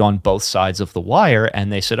code on both sides of the wire.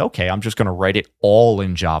 And they said, okay, I'm just going to write it all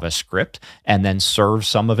in JavaScript and then serve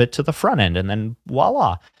some of it to the front end and then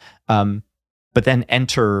voila. But then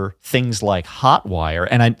enter things like Hotwire.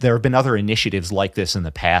 And there have been other initiatives like this in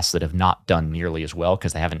the past that have not done nearly as well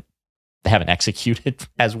because they haven't executed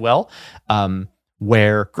as well,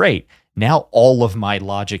 where great, now all of my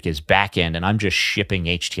logic is back end and I'm just shipping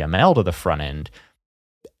HTML to the front end.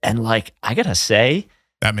 And like, I gotta say,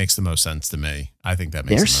 that makes the most sense to me. I think that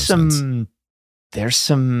makes the most sense. There's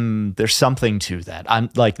something to that. I'm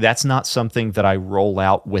like, that's not something that I roll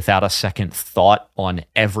out without a second thought on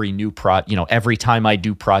every new every time I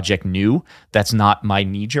do project new. That's not my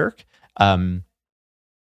knee jerk.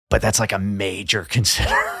 But that's like a major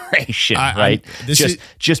consideration, right?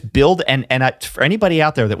 Just build and for anybody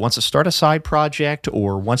out there that wants to start a side project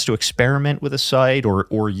or wants to experiment with a site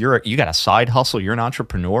or you got a side hustle, you're an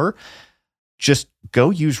entrepreneur, just go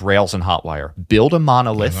use Rails and Hotwire. Build a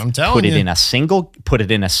monolith, put it in a single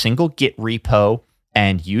Git repo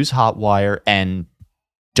and use Hotwire and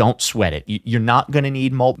don't sweat it. You're not going to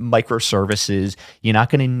need microservices. You're not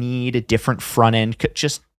going to need a different front end.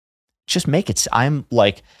 Just make it. I'm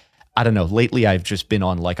like, I don't know. Lately, I've just been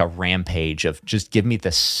on like a rampage of just give me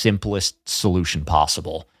the simplest solution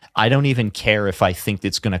possible. I don't even care if I think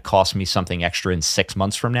it's going to cost me something extra in 6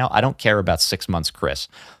 months from now. I don't care about 6 months, Chris.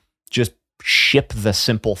 Just ship the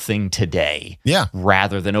simple thing today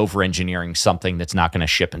rather than over-engineering something that's not going to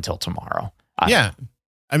ship until tomorrow. I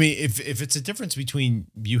mean, if it's a difference between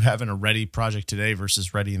you having a ready project today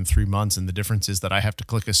versus ready in 3 months, and the difference is that I have to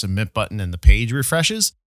click a submit button and the page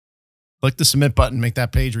refreshes, click the submit button, make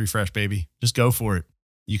that page refresh, baby. Just go for it.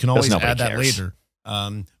 You can always add that later.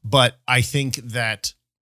 But I think that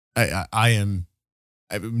I am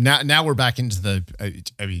now we're back into the.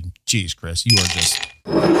 I mean, geez, Chris,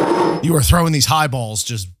 you are throwing these high balls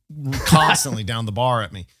just constantly down the bar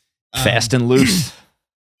at me, fast and loose.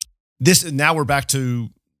 Now we're back to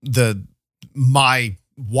why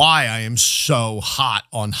I am so hot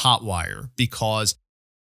on Hotwire, because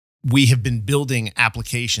we have been building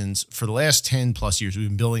applications for the last 10 plus years. We've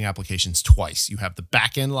been building applications twice. You have the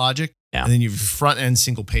back end logic and then you have your front end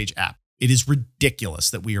single page app. It is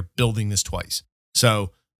ridiculous that we are building this twice.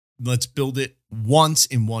 So let's build it once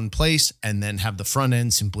in one place and then have the front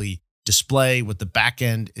end simply display what the back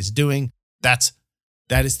end is doing. That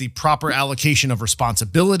is the proper allocation of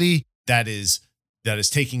responsibility. That is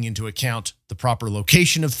taking into account the proper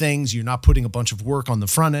location of things. You're not putting a bunch of work on the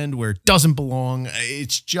front end where it doesn't belong.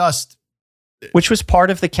 It's just Which was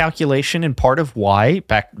part of the calculation and part of why,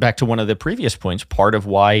 back to one of the previous points, part of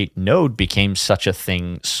why Node became such a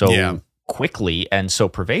thing so quickly and so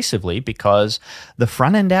pervasively, because the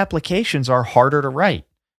front end applications are harder to write.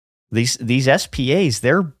 These SPAs,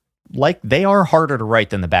 they are harder to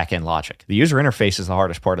write than the back end logic. The user interface is the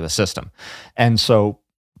hardest part of the system. And so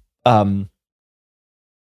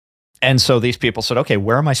these people said, okay,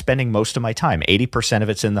 where am I spending most of my time? 80% of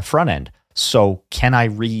it's in the front end. So can I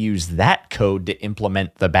reuse that code to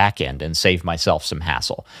implement the back end and save myself some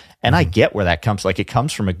hassle? And I get where that comes. Like, it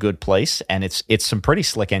comes from a good place, and it's some pretty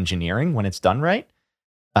slick engineering when it's done right.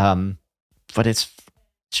 But it's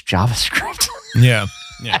JavaScript. Yeah.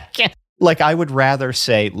 I would rather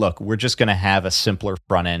say, look, we're just going to have a simpler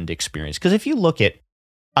front end experience. Because if you look at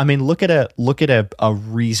a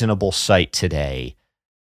reasonable site today,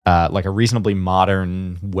 like a reasonably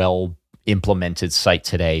modern, well implemented site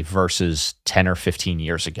today versus 10 or 15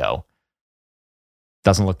 years ago,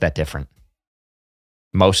 doesn't look that different.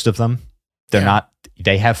 Most of them,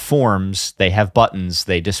 they have forms, they have buttons,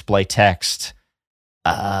 they display text.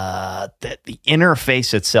 The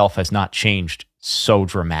interface itself has not changed so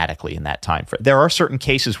dramatically in that time. There are certain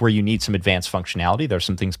cases where you need some advanced functionality. There's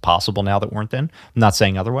some things possible now that weren't then. I'm not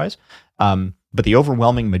saying otherwise. But the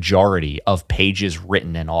overwhelming majority of pages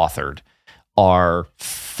written and authored are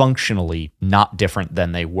functionally not different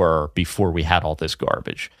than they were before we had all this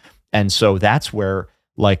garbage. And so that's where,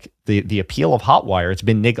 like, the appeal of Hotwire,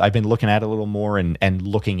 I've been looking at it a little more and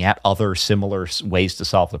looking at other similar ways to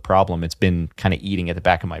solve the problem. It's been kind of eating at the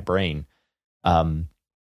back of my brain.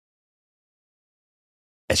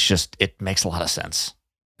 It makes a lot of sense.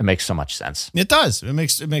 It makes so much sense. It does. It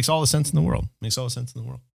makes all the sense in the world.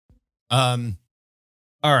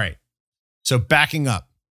 All right. So backing up,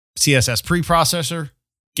 CSS preprocessor,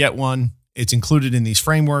 get one. It's included in these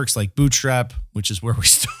frameworks like Bootstrap, which is where we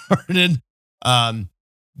started.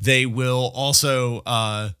 They will also.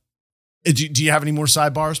 Do you have any more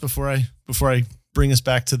sidebars before I bring us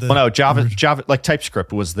back to the? Well, no, Java, like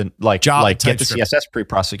TypeScript was the get the CSS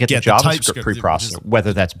preprocessor, get the JavaScript preprocessor,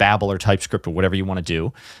 whether that's Babel or TypeScript or whatever you want to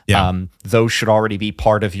do. Yeah. Those should already be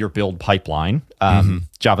part of your build pipeline.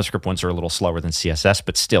 JavaScript ones are a little slower than CSS,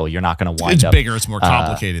 but still, you're not going to wind up. It's bigger. It's more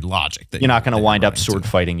complicated logic. You're not going to wind up sword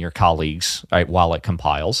fighting your colleagues, right, while it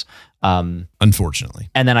compiles. Unfortunately.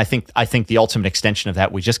 And then I think the ultimate extension of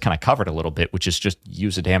that we just kind of covered a little bit, which is just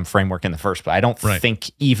use a damn framework in the first place. I don't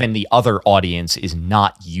think even the other audience is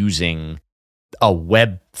not using a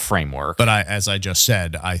web framework. But as I just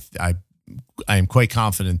said, I am quite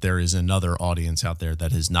confident there is another audience out there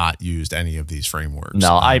that has not used any of these frameworks.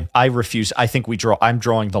 No, I refuse. I think I'm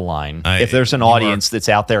drawing the line. If there's an audience that's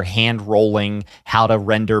out there hand rolling how to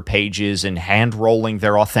render pages and hand rolling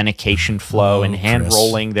their authentication flow and hand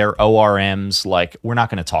rolling their ORMs, like, we're not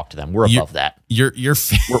going to talk to them. We're above that. We're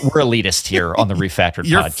elitist here on the Refactored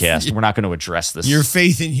podcast. We're not going to address this. Your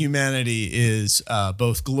faith in humanity is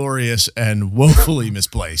both glorious and woefully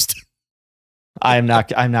misplaced. I'm not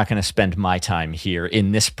going to spend my time here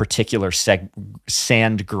in this particular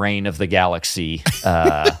sand grain of the galaxy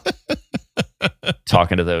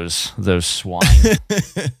talking to those swine.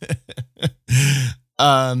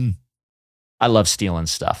 I love stealing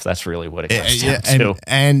stuff. That's really what it comes down to.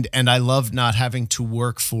 And I love not having to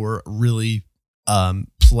work for really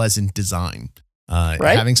pleasant design.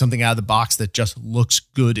 Right? Having something out of the box that just looks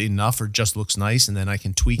good enough or just looks nice, and then I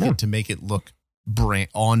can tweak it to make it look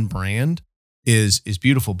on brand. Is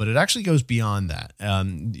beautiful, but it actually goes beyond that.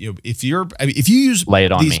 If you use lay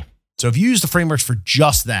it on me. So if you use the frameworks for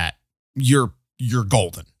just that, you're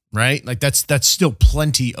golden, right? Like that's still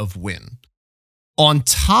plenty of win. On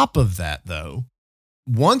top of that, though,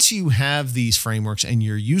 once you have these frameworks and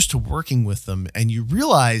you're used to working with them, and you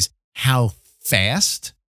realize how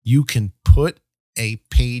fast you can put a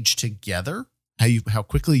page together, how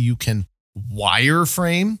quickly you can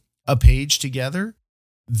wireframe a page together.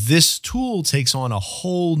 This tool takes on a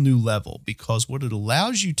whole new level, because what it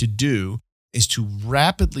allows you to do is to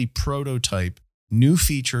rapidly prototype new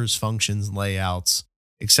features, functions, layouts,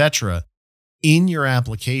 etc. in your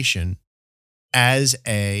application as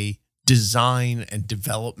a design and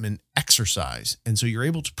development exercise. And so you're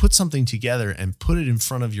able to put something together and put it in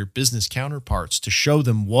front of your business counterparts to show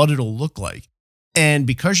them what it'll look like. And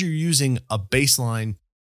because you're using a baseline,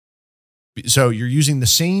 so you're using the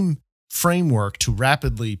same framework to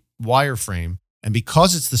rapidly wireframe, and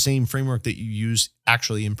because it's the same framework that you use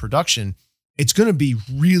actually in production, it's going to be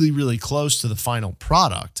really, really close to the final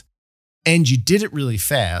product. And you did it really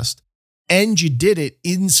fast, and you did it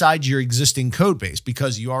inside your existing code base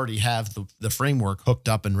because you already have the framework hooked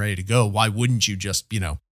up and ready to go. Why wouldn't you just,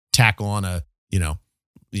 tack on a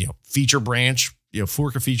feature branch,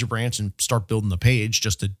 fork a feature branch and start building the page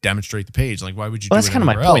just to demonstrate the page. Like, why would you Well, do that's it kind of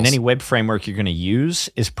my anywhere point. else? Any web framework you're going to use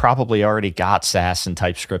is probably already got Sass and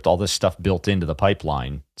TypeScript, all this stuff built into the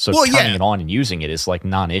pipeline. So turning it on and using it is like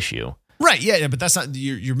non-issue. Right. Yeah. But that's not,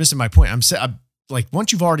 you're missing my point. I'm like,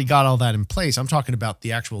 once you've already got all that in place, I'm talking about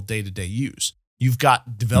the actual day-to-day use. You've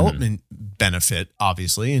got development benefit,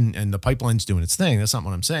 obviously, and the pipeline's doing its thing. That's not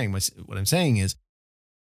what I'm saying. What I'm saying is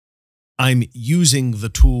I'm using the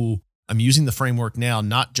tool, I'm using the framework now,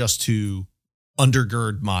 not just to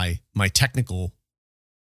undergird my technical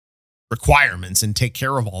requirements and take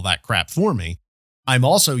care of all that crap for me. I'm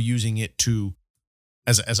also using it to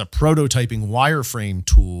as a prototyping wireframe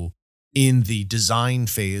tool in the design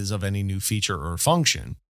phase of any new feature or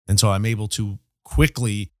function. And so I'm able to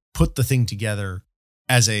quickly put the thing together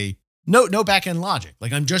as a no back-end logic.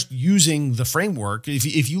 Like, I'm just using the framework.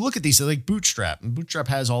 If you look at these, like Bootstrap, and Bootstrap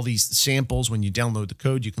has all these samples. When you download the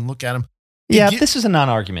code, you can look at them. Yeah, this is a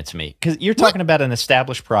non-argument to me, because you're talking about an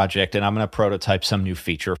established project and I'm going to prototype some new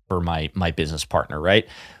feature for my business partner, right?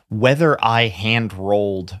 Whether I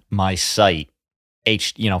hand-rolled my site,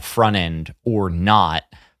 front end or not,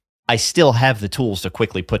 I still have the tools to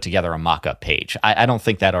quickly put together a mock-up page. I don't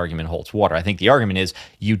think that argument holds water. I think the argument is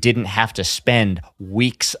you didn't have to spend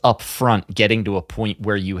weeks up front getting to a point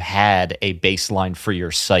where you had a baseline for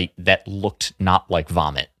your site that looked not like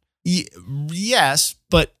vomit. Yes,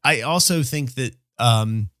 but I also think that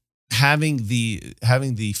having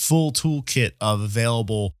the full toolkit of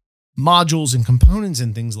available modules and components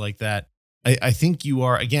and things like that, I think you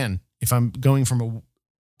are, again, if I'm going from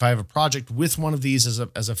if I have a project with one of these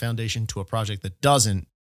as a foundation to a project that doesn't,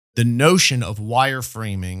 the notion of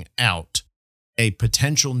wireframing out a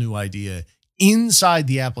potential new idea inside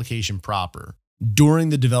the application proper during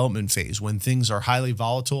the development phase, when things are highly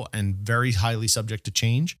volatile and very highly subject to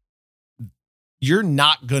change, you're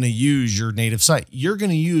not going to use your native site. You're going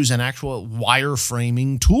to use an actual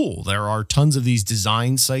wireframing tool. There are tons of these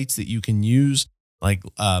design sites that you can use, like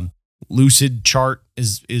Lucidchart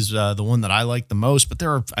is the one that I like the most, but there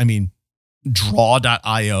are,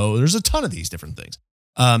 draw.io. There's a ton of these different things.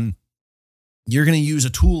 You're going to use a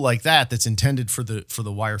tool like that that's intended for the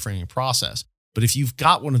wireframing process. But if you've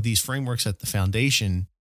got one of these frameworks at the foundation,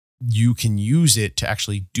 you can use it to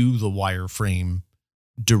actually do the wireframe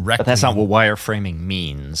directly. But that's not what wireframing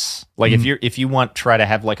means. Like, if you try to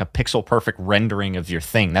have like a pixel perfect rendering of your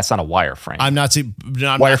thing, that's not a wireframe.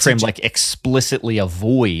 Wireframe like explicitly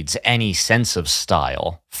avoids any sense of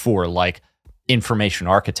style for like information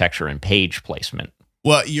architecture and page placement.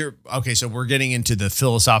 Well, so we're getting into the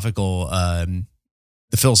philosophical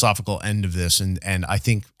end of this, and I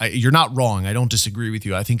think you're not wrong. I don't disagree with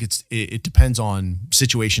you. I think it depends on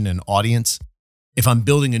situation and audience. If I'm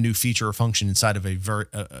building a new feature or function inside of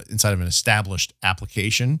an established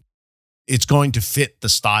application, it's going to fit the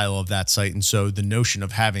style of that site, and so the notion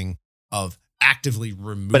of actively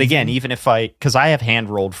removing. But again, even if because I have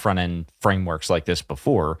hand-rolled front-end frameworks like this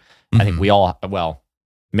before, I think we all, well,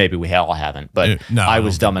 maybe we all haven't, but no, I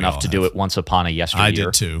was dumb enough to do it once upon a yesteryear. I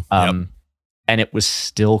did too. Yep. And it was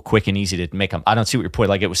still quick and easy to make them. I don't see what your point.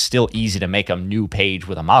 Like, it was still easy to make a new page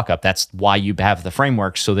with a mockup. That's why you have the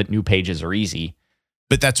framework, so that new pages are easy.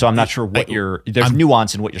 But so I'm not sure what there's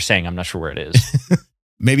nuance in what you're saying. I'm not sure where it is.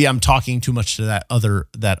 Maybe I'm talking too much to that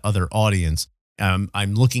other audience.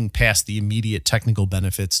 I'm looking past the immediate technical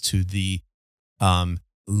benefits to the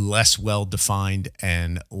less well-defined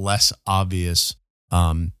and less obvious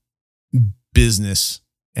business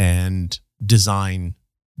and design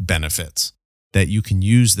benefits that you can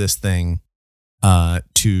use this thing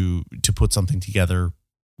to put something together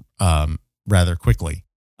rather quickly.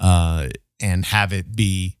 And have it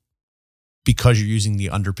be, because you're using the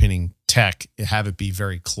underpinning tech, have it be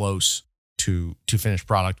very close to finished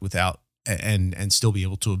product without and still be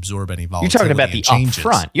able to absorb any volatility. You're talking about the changes.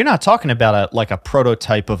 upfront. You're not talking about a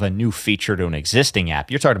prototype of a new feature to an existing app.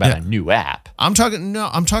 You're talking about a new app. I'm talking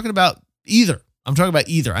about either. I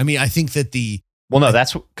think that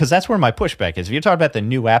that's because that's where my pushback is. If you're talking about the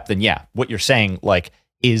new app, then yeah, what you're saying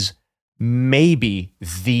is maybe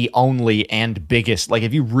the only and biggest, like,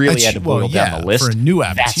 if you really had to boil down the list for a new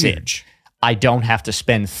app, that's huge. It. I don't have to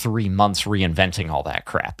spend 3 months reinventing all that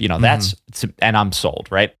crap. And I'm sold,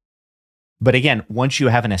 right? But again, once you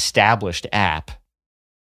have an established app,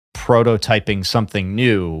 prototyping something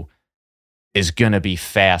new is going to be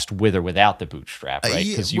fast with or without the Bootstrap, right?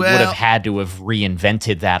 Because you would have had to have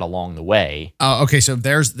reinvented that along the way. Okay, so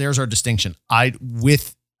there's our distinction.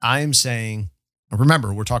 I'm saying,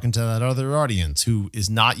 remember, we're talking to that other audience who is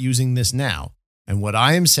not using this now. And what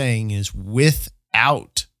I am saying is,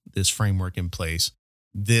 without this framework in place,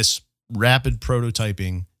 this rapid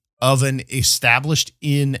prototyping of an established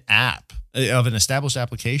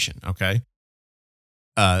application. Okay.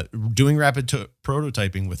 Doing rapid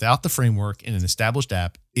prototyping without the framework in an established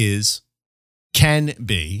app can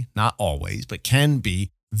be, not always, but can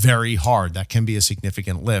be very hard. That can be a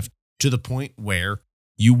significant lift to the point where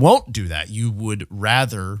you won't do that. You would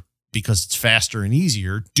rather, because it's faster and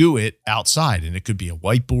easier, do it outside. And it could be a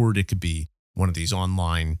whiteboard. It could be one of these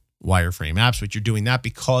online wireframe apps, but you're doing that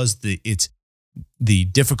because the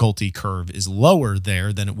difficulty curve is lower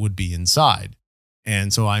there than it would be inside.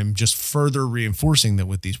 And so I'm just further reinforcing that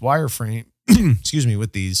with these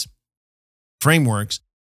with these frameworks,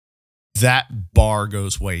 that bar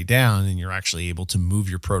goes way down and you're actually able to move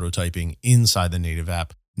your prototyping inside the native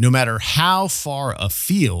app, no matter how far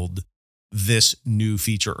afield this new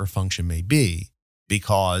feature or function may be,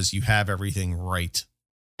 because you have everything right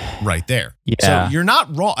there. Yeah. So you're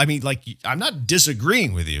not wrong. I mean, like, I'm not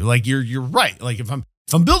disagreeing with you. Like, you're right. Like, if I'm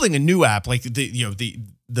building a new app, like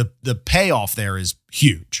the payoff there is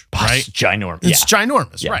huge, right? It's ginormous. It's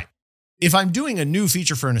ginormous, right? If I'm doing a new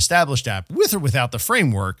feature for an established app with or without the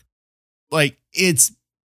framework, like,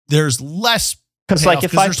 there's less. Because, like,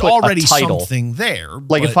 if I there's put already a title, something there,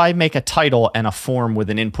 like, if I make a title and a form with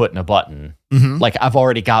an input and a button, mm-hmm. like, I've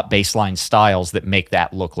already got baseline styles that make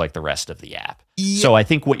that look like the rest of the app. Yeah. So I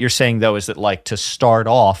think what you're saying, though, is that, like, to start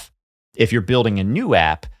off, if you're building a new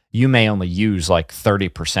app, you may only use like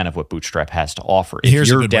 30% of what Bootstrap has to offer. If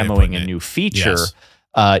you're demoing a new feature,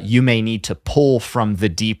 you may need to pull from the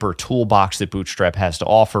deeper toolbox that Bootstrap has to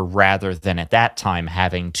offer, rather than at that time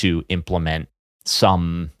having to implement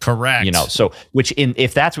some. Correct. So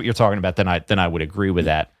if that's what you're talking about, then I would agree with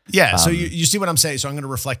that. Yeah. So you see what I'm saying? So I'm going to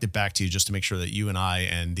reflect it back to you just to make sure that you and I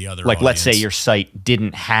and the other audience, let's say your site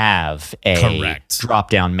didn't have a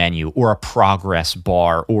drop-down menu or a progress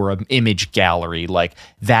bar or an image gallery. Like,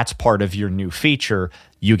 that's part of your new feature.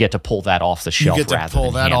 You get to pull that off the shelf.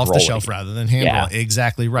 Rather than hand roll.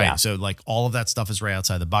 Exactly right. Yeah. So, like, all of that stuff is right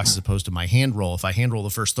outside the box, as opposed to my hand roll. If I hand roll the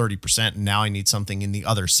first 30% and now I need something in the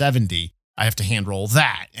other 70, I have to hand roll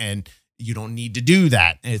that. And you don't need to do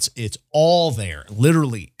that. It's all there.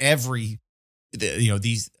 Literally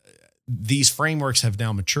these frameworks have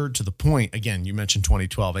now matured to the point. Again, you mentioned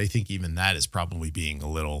 2012. I think even that is probably being a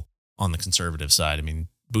little on the conservative side. I mean,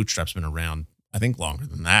 Bootstrap's been around, I think, longer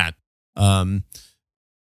than that.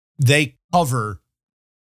 They cover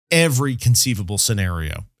every conceivable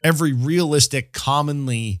scenario, every realistic,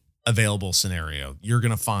 commonly available scenario. You're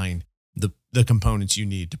going to find the components you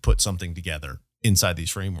need to put something together inside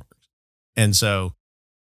these frameworks. And so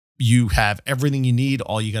you have everything you need.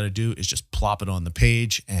 All you got to do is just plop it on the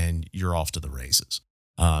page and you're off to the races.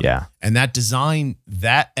 And that design,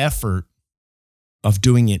 that effort of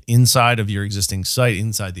doing it inside of your existing site,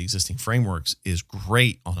 inside the existing frameworks, is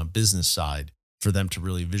great on a business side for them to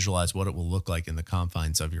really visualize what it will look like in the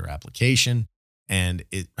confines of your application. And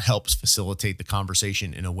it helps facilitate the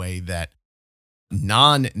conversation in a way that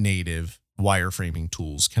non-native wireframing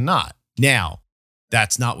tools cannot. Now,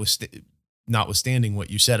 that's notwithstanding what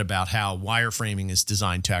you said about how wireframing is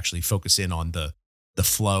designed to actually focus in on the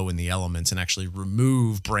flow and the elements and actually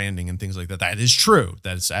remove branding and things like that. That is true.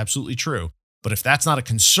 That is absolutely true. But if that's not a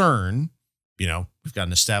concern, we've got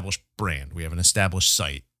an established brand. We have an established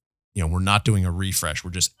site. We're not doing a refresh.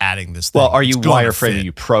 We're just adding this thing. Well, are you wireframing? Are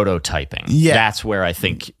you prototyping? Yeah. That's where I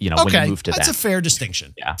think, when you move to that. That's a fair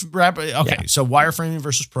distinction. Yeah. Okay. Yeah. So wireframing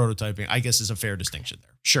versus prototyping, I guess, is a fair distinction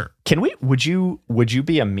there. Sure. Would you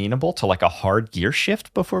be amenable to like a hard gear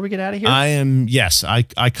shift before we get out of here? I am. Yes.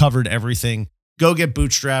 I covered everything. Go get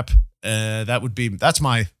Bootstrap. That's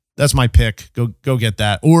my pick. Go get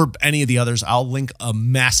that, or any of the others. I'll link a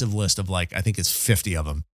massive list of, like, I think it's 50 of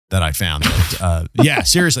them that I found. Yeah,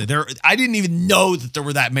 seriously. I didn't even know that there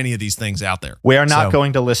were that many of these things out there. We are not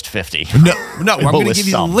going to list 50. No, I'm going to give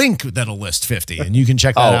you the link that'll list 50, and you can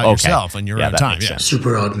check that out yourself on your own time. Yeah.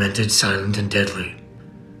 Super augmented, silent, and deadly.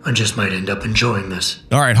 I just might end up enjoying this.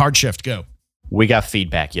 All right, hard shift, go. We got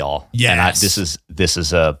feedback, y'all. Yes. And this is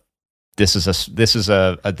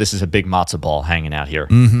a big matzo ball hanging out here.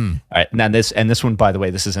 Mm-hmm. All right, now this one, by the way,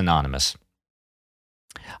 this is anonymous.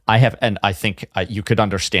 I think you could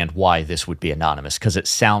understand why this would be anonymous, because it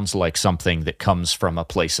sounds like something that comes from a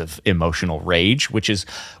place of emotional rage, which is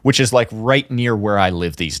like right near where I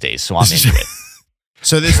live these days. So I'm into it.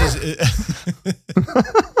 So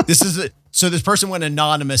so this person went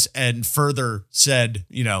anonymous and further said,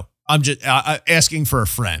 I'm just asking for a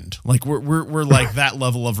friend. Like we're like that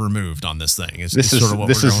level of removed on this thing. This is sort of what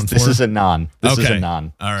we're going for. This is Anon. This is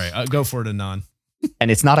Anon. All right, go for it, Anon.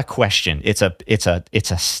 And it's not a question. It's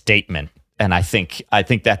a statement. And I think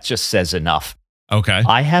that just says enough. Okay.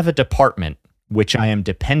 I have a department which I am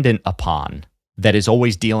dependent upon that is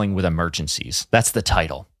always dealing with emergencies. That's the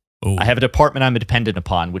title. Ooh. I have a department I'm dependent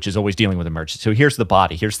upon, which is always dealing with emergencies. So here's the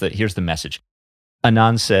body. Here's the message.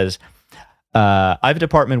 Anand says, I have a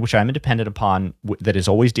department which I'm dependent upon that is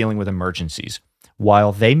always dealing with emergencies.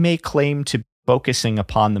 While they may claim to be focusing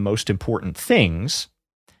upon the most important things,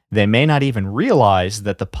 they may not even realize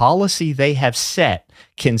that the policy they have set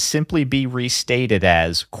can simply be restated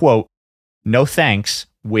as, quote, no thanks,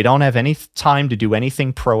 we don't have any time to do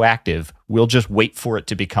anything proactive. We'll just wait for it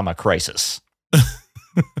to become a crisis.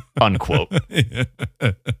 Unquote.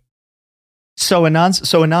 So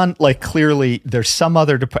Anand, like, clearly there's some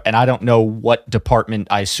other and I don't know what department.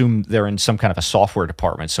 I assume they're in some kind of a software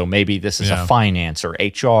department. So maybe this is a finance or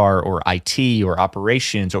HR or IT or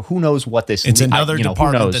operations or who knows what this. It's another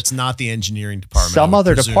department that's not the engineering department. Some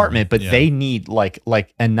other department, but they need like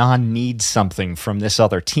Anand needs something from this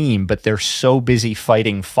other team, but they're so busy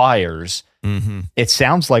fighting fires. Mm-hmm. It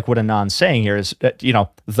sounds like what Anand's saying here is that,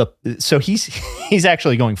 so he's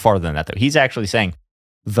actually going farther than that though. He's actually saying,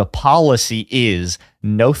 the policy is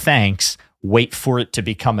no thanks, wait for it to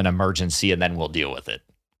become an emergency and then we'll deal with it.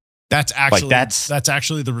 That's actually that's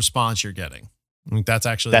actually the response you're getting. I mean, that's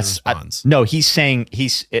actually the response. No, he's saying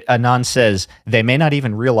Anand says they may not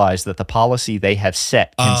even realize that the policy they have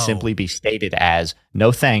set can simply be stated as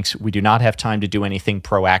no thanks, we do not have time to do anything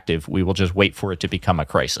proactive. We will just wait for it to become a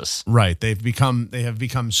crisis. Right. They have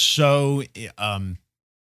become so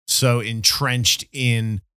entrenched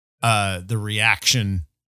in the reaction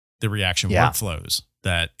workflows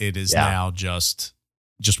that it is now just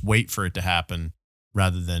wait for it to happen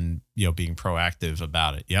rather than being proactive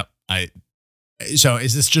about it. Yep. So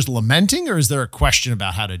is this just lamenting, or is there a question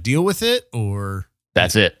about how to deal with it, or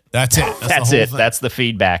that's it? That's it. That's it. That's the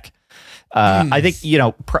feedback. I think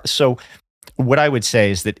so what I would say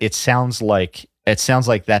is that it sounds like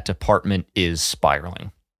that department is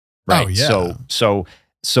spiraling. Right. Oh, yeah.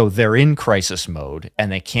 So they're in crisis mode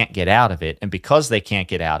and they can't get out of it. And because they can't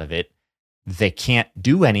get out of it, they can't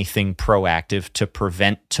do anything proactive to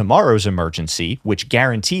prevent tomorrow's emergency, which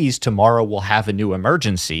guarantees tomorrow will have a new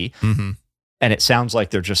emergency. Mm-hmm. And it sounds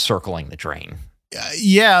like they're just circling the drain.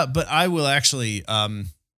 Yeah, but I will actually.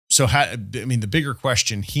 The bigger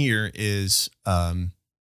question here is, how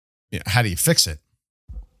do you fix it?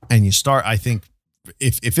 And you start, I think,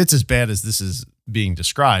 if it's as bad as this is being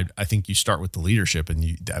described, I think you start with the leadership, and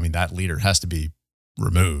that leader has to be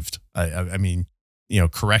removed.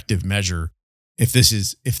 Corrective measure. If this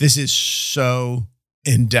is so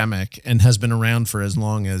endemic and has been around for as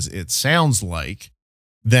long as it sounds like,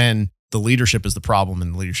 then the leadership is the problem,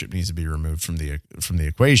 and the leadership needs to be removed from the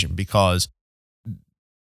equation, because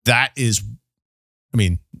that is,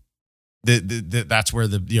 that's where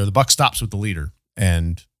the buck stops with the leader,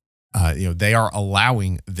 and they are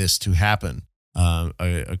allowing this to happen.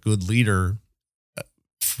 A good leader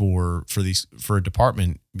for a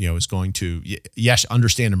department, is going to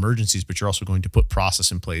understand emergencies, but you're also going to put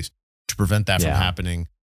process in place to prevent that from happening,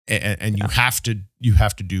 and you have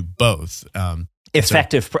to do both.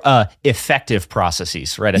 Effective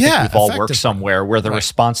processes, right? I think we've all worked somewhere where the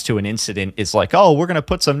response to an incident is like, oh, we're going to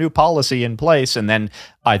put some new policy in place, and then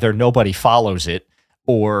either nobody follows it,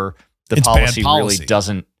 or the policy really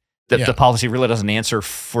doesn't. The policy really doesn't answer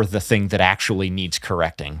for the thing that actually needs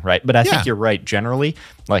correcting, right? But I think you're right. Generally,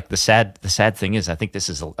 like the sad thing is, I think this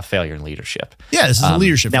is a failure in leadership. Yeah, this is a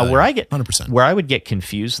leadership now, failure. 100%. Where I would get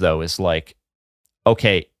confused though is like,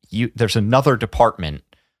 okay, there's another department,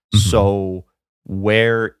 so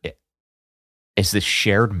where is this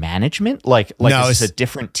shared management? Like no, is this a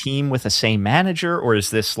different team with the same manager, or is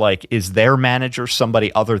this is their manager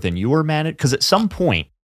somebody other than your manager? Because at some point,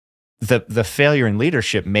 the failure in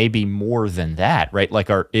leadership may be more than that, right? Like,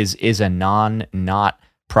 is Anand not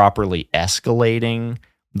properly escalating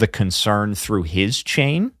the concern through his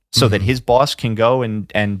chain so that his boss can go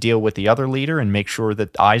and deal with the other leader and make sure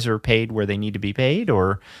that eyes are paid where they need to be paid?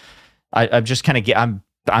 Or I'm just kind of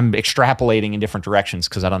I'm extrapolating in different directions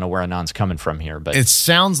because I don't know where Anand's coming from here. But it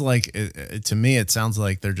sounds like, to me, it sounds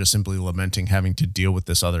like they're just simply lamenting having to deal with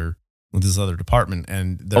this other department,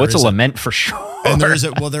 and it's a lament for sure. And there is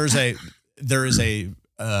a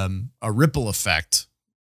ripple effect,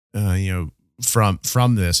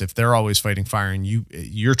 from this. If they're always fighting fire, and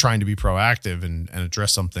you're trying to be proactive and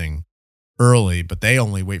address something early, but they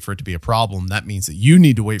only wait for it to be a problem, that means that you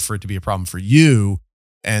need to wait for it to be a problem for you,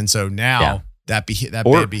 and so now that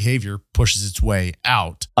bad behavior pushes its way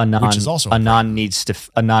out, which is also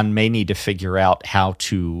Anand may need to figure out how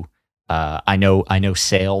to. I know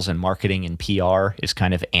sales and marketing and PR is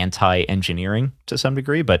kind of anti-engineering to some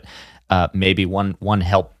degree, but maybe one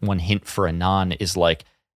hint for Anon is like,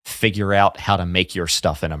 figure out how to make your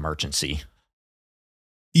stuff an emergency.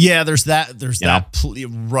 Yeah, there's that.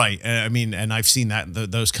 Right. I mean, and I've seen that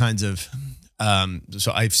those kinds of.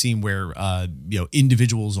 So I've seen where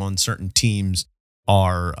individuals on certain teams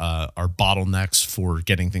are bottlenecks for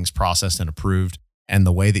getting things processed and approved, and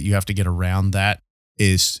the way that you have to get around that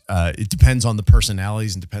is it depends on the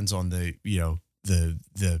personalities and depends on the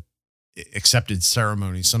the accepted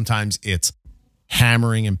ceremonies. Sometimes it's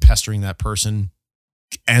hammering and pestering that person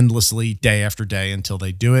endlessly day after day until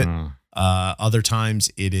they do it. Other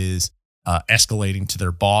times it is escalating to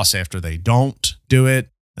their boss after they don't do it.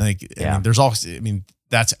 I mean, there's also,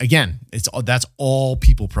 that's all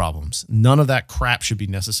people problems. None of that crap should be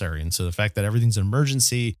necessary. And so the fact that everything's an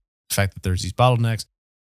emergency, the fact that there's these bottlenecks,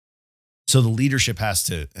 so the leadership has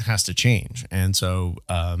to change. And so,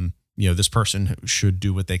 this person should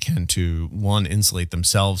do what they can to, one, insulate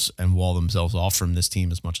themselves and wall themselves off from this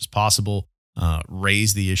team as much as possible,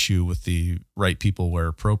 raise the issue with the right people where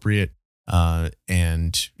appropriate,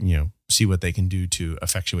 and, see what they can do to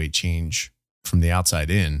effectuate change from the outside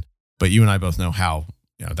in. But you and I both know how,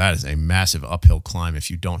 that is a massive uphill climb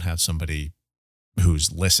if you don't have somebody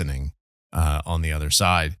who's listening on the other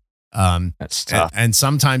side. That's tough. And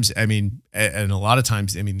sometimes, and a lot of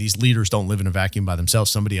times, these leaders don't live in a vacuum by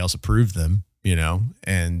themselves. Somebody else approved them,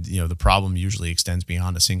 and, the problem usually extends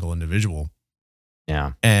beyond a single individual.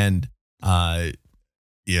 Yeah. And,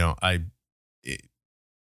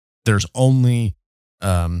 there's only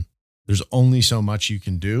so much you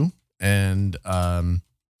can do. And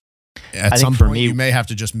at some point, you may have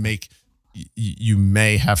to just make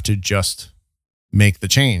the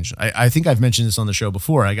change. I think I've mentioned this on the show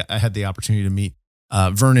before. I had the opportunity to meet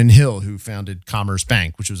Vernon Hill, who founded Commerce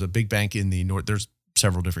Bank, which was a big bank in the north. There's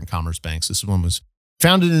several different commerce banks. This one was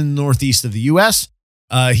founded in the northeast of the U.S.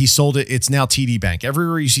 He sold it. It's now TD Bank.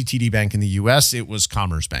 Everywhere you see TD Bank in the U.S., it was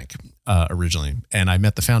Commerce Bank originally. And I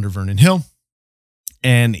met the founder, Vernon Hill.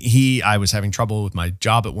 And I was having trouble with my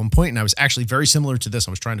job at one point, and I was actually very similar to this.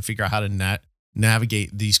 I was trying to figure out how to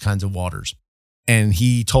navigate these kinds of waters. And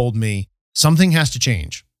he told me something has to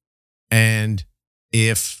change. And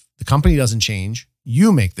if the company doesn't change,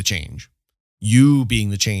 you make the change. You being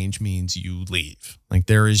the change means you leave. Like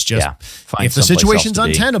there is just, if the situation's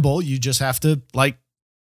untenable, you just have to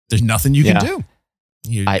there's nothing you can do.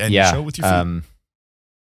 You show with your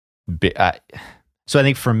feet. So I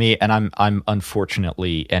think for me, and I'm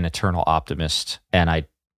unfortunately an eternal optimist, and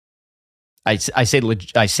I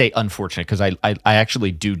say unfortunate because I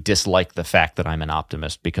actually do dislike the fact that I'm an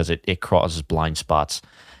optimist because it causes blind spots.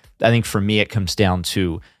 I think for me it comes down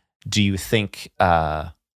to, do you think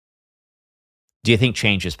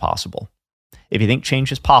change is possible? If you think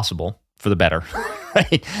change is possible for the better,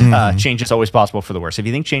 right? Mm-hmm. Change is always possible for the worse. If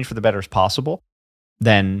you think change for the better is possible,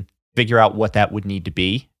 then figure out what that would need to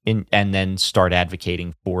be. And then start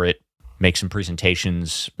advocating for it, make some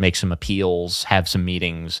presentations, make some appeals, have some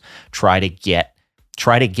meetings, try to get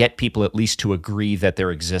people at least to agree that there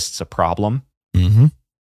exists a problem. Mm-hmm.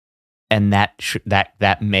 And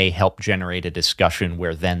that may help generate a discussion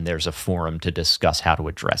where then there's a forum to discuss how to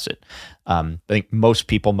address it. I think most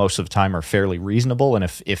people, most of the time, are fairly reasonable. And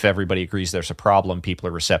if everybody agrees there's a problem, people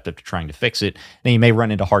are receptive to trying to fix it. And you may run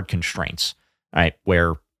into hard constraints, right?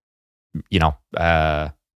 Where,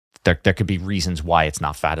 there could be reasons why it's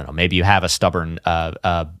not fat enough. Maybe you have a stubborn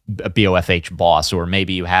a BOFH boss, or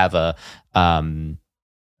maybe you have a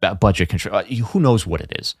budget control. Who knows what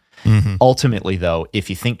it is? Mm-hmm. Ultimately, though,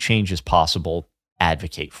 if you think change is possible,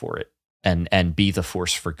 advocate for it and be the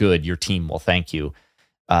force for good. Your team will thank you.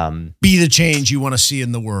 Be the change you want to see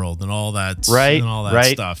in the world, and all that, right? And all that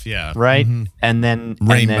stuff, yeah, right. Mm-hmm. And then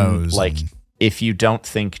rainbows. If you don't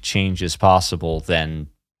think change is possible, then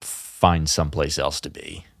find someplace else to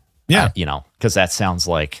be. Yeah. Because it sounds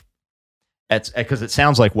like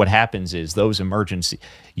what happens is those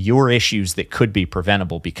your issues that could be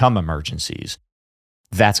preventable become emergencies.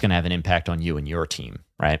 That's going to have an impact on you and your team,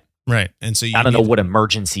 right? Right. And so I don't know what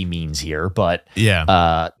emergency means here, but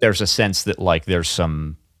there's a sense that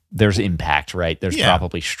there's impact, right? There's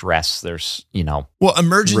probably stress. There's, well,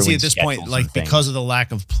 emergency at this point, because of the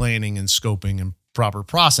lack of planning and scoping and proper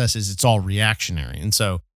processes, it's all reactionary. And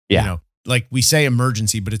so, we say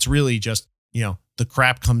emergency, but it's really just, the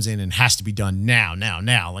crap comes in and has to be done now.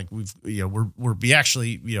 Like we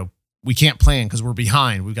can't plan because we're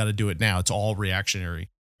behind. We've got to do it now. It's all reactionary,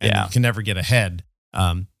 and you can never get ahead.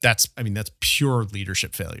 That's pure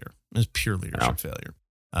leadership failure. It's pure leadership failure.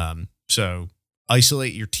 So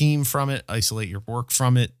isolate your team from it, isolate your work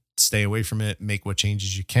from it, stay away from it, make what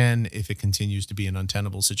changes you can. If it continues to be an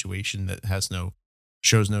untenable situation that has no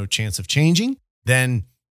shows no chance of changing, then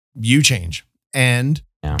you change. And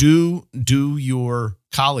Yeah. do your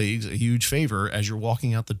colleagues a huge favor as you're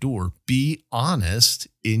walking out the door. Be honest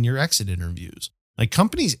in your exit interviews. Like,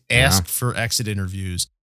 companies ask for exit interviews,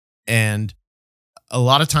 and a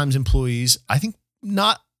lot of times employees, I think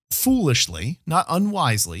not foolishly, not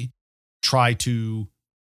unwisely, try to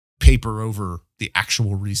paper over the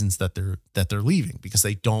actual reasons that they're leaving, because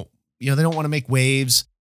they don't want to make waves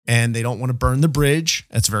and they don't want to burn the bridge.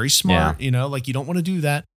 That's very smart. Like, you don't want to do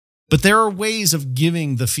that. But there are ways of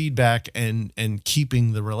giving the feedback and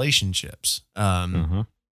keeping the relationships. And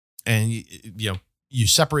you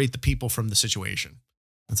separate the people from the situation.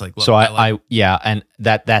 It's like, look, so and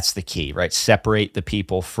that's the key, right? Separate the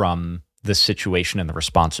people from the situation and the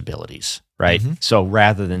responsibilities, right? Mm-hmm. So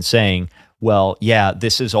rather than saying, well, yeah,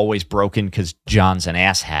 this is always broken because John's an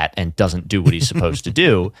asshat and doesn't do what he's supposed to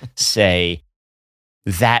do, say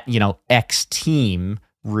that, X team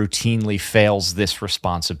routinely fails this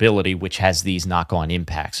responsibility, which has these knock-on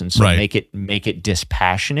impacts. And so make it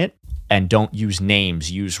dispassionate, and don't use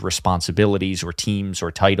names, use responsibilities or teams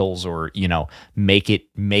or titles, or, make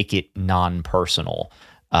it non-personal.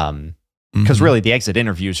 Because really the exit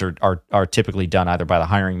interviews are typically done either by the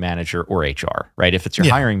hiring manager or HR, right? If it's your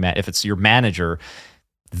if it's your manager,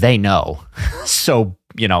 they know. So,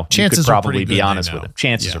 Chances you could probably are be honest with them.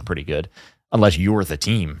 Chances are pretty good. Unless you're the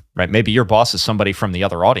team, right? Maybe your boss is somebody from the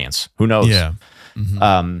other audience. Who knows? Yeah.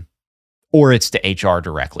 Mm-hmm. Or it's to HR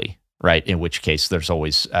directly, right? In which case, there's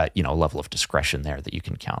always a level of discretion there that you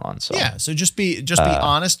can count on. So So just be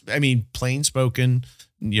honest. I mean, plain spoken,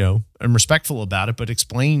 and respectful about it, but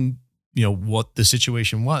explain, what the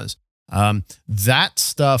situation was. That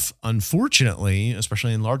stuff, unfortunately,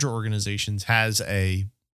 especially in larger organizations, has a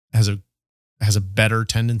better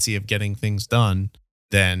tendency of getting things done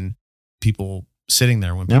than people sitting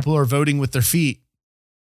there. When people are voting with their feet,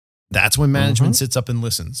 that's when management sits up and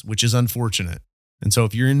listens, which is unfortunate. And so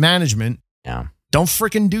if you're in management, don't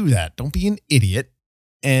freaking do that. Don't be an idiot,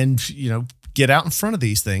 and, get out in front of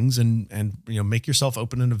these things and make yourself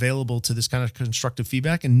open and available to this kind of constructive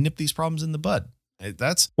feedback and nip these problems in the bud.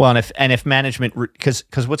 That's well, and if management, because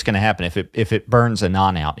what's going to happen if it burns a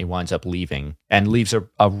non-out and he winds up leaving and leaves a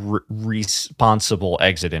responsible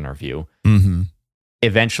exit interview,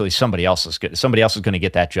 eventually somebody else is going to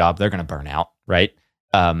get that job. They're going to burn out, right?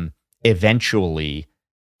 Eventually,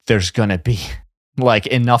 there's going to be like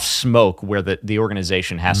enough smoke where the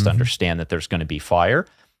organization has to understand that there's going to be fire,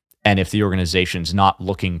 and if the organization's not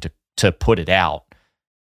looking to put it out,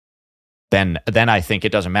 then I think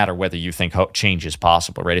it doesn't matter whether you think change is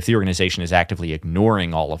possible, right? If the organization is actively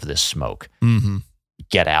ignoring all of this smoke,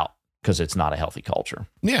 get out, because it's not a healthy culture.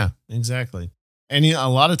 Yeah, exactly. And a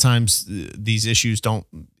lot of times these issues don't,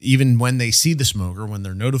 even when they see the smoke or when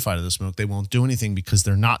they're notified of the smoke, they won't do anything because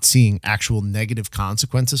they're not seeing actual negative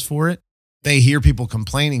consequences for it. They hear people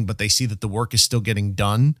complaining, but they see that the work is still getting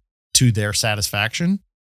done to their satisfaction,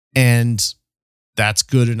 and that's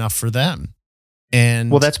good enough for them.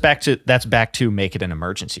 And well, that's back to make it an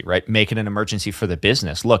emergency, right? Make it an emergency for the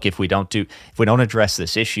business. Look, if we don't address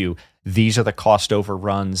this issue, these are the cost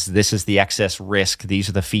overruns. This is the excess risk. These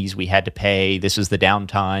are the fees we had to pay. This is the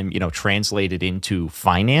downtime, translated into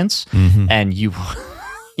finance, and you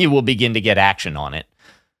will begin to get action on it.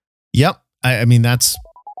 Yep. I mean, that's,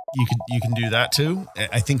 you can do that too.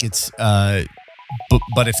 I think it's,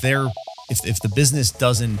 but if the business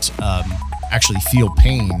doesn't actually feel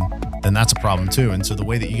pain, then that's a problem too. And so the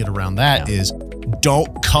way that you get around that is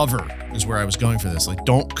don't cover, is where I was going for this. Like,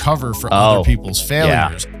 don't cover for other people's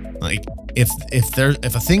failures. Yeah. Like, if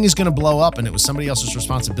a thing is going to blow up and it was somebody else's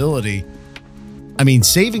responsibility, I mean,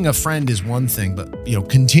 saving a friend is one thing, but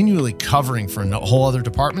continually covering for a whole other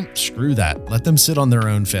department, screw that. Let them sit on their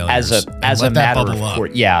own failures. As a matter of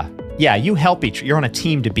course, yeah, you help you're on a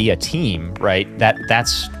team to be a team, right?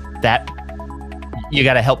 That's you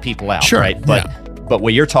got to help people out, right? But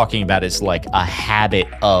what you're talking about is like a habit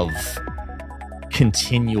of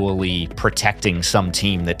continually protecting some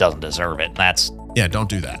team that doesn't deserve it. Don't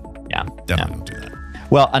do that. Yeah, definitely don't do that.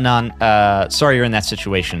 Well, Anand, sorry you're in that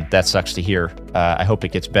situation. That sucks to hear. I hope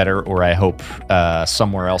it gets better, or I hope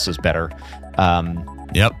somewhere else is better.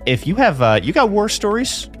 Yep. If you have you got war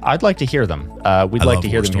stories, I'd like to hear them. We'd like to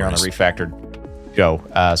hear them here on the Refactored show.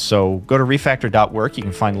 So go to refactor.work. You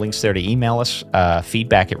can find links there to email us,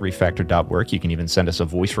 feedback at refactor.work. You can even send us a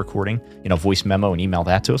voice recording, voice memo, and email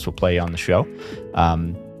that to us. We'll play on the show.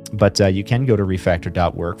 But you can go to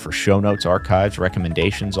refactor.work for show notes, archives,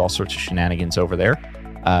 recommendations, all sorts of shenanigans over there.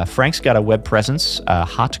 Frank's got a web presence,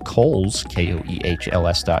 hotcoals,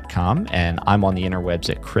 KOEHLS.com, and I'm on the interwebs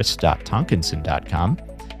at chris.tonkinson.com.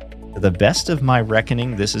 To the best of my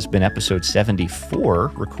reckoning, this has been episode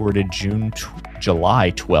 74, recorded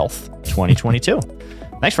July 12th, 2022.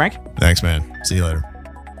 Thanks, Frank. Thanks, man. See you later.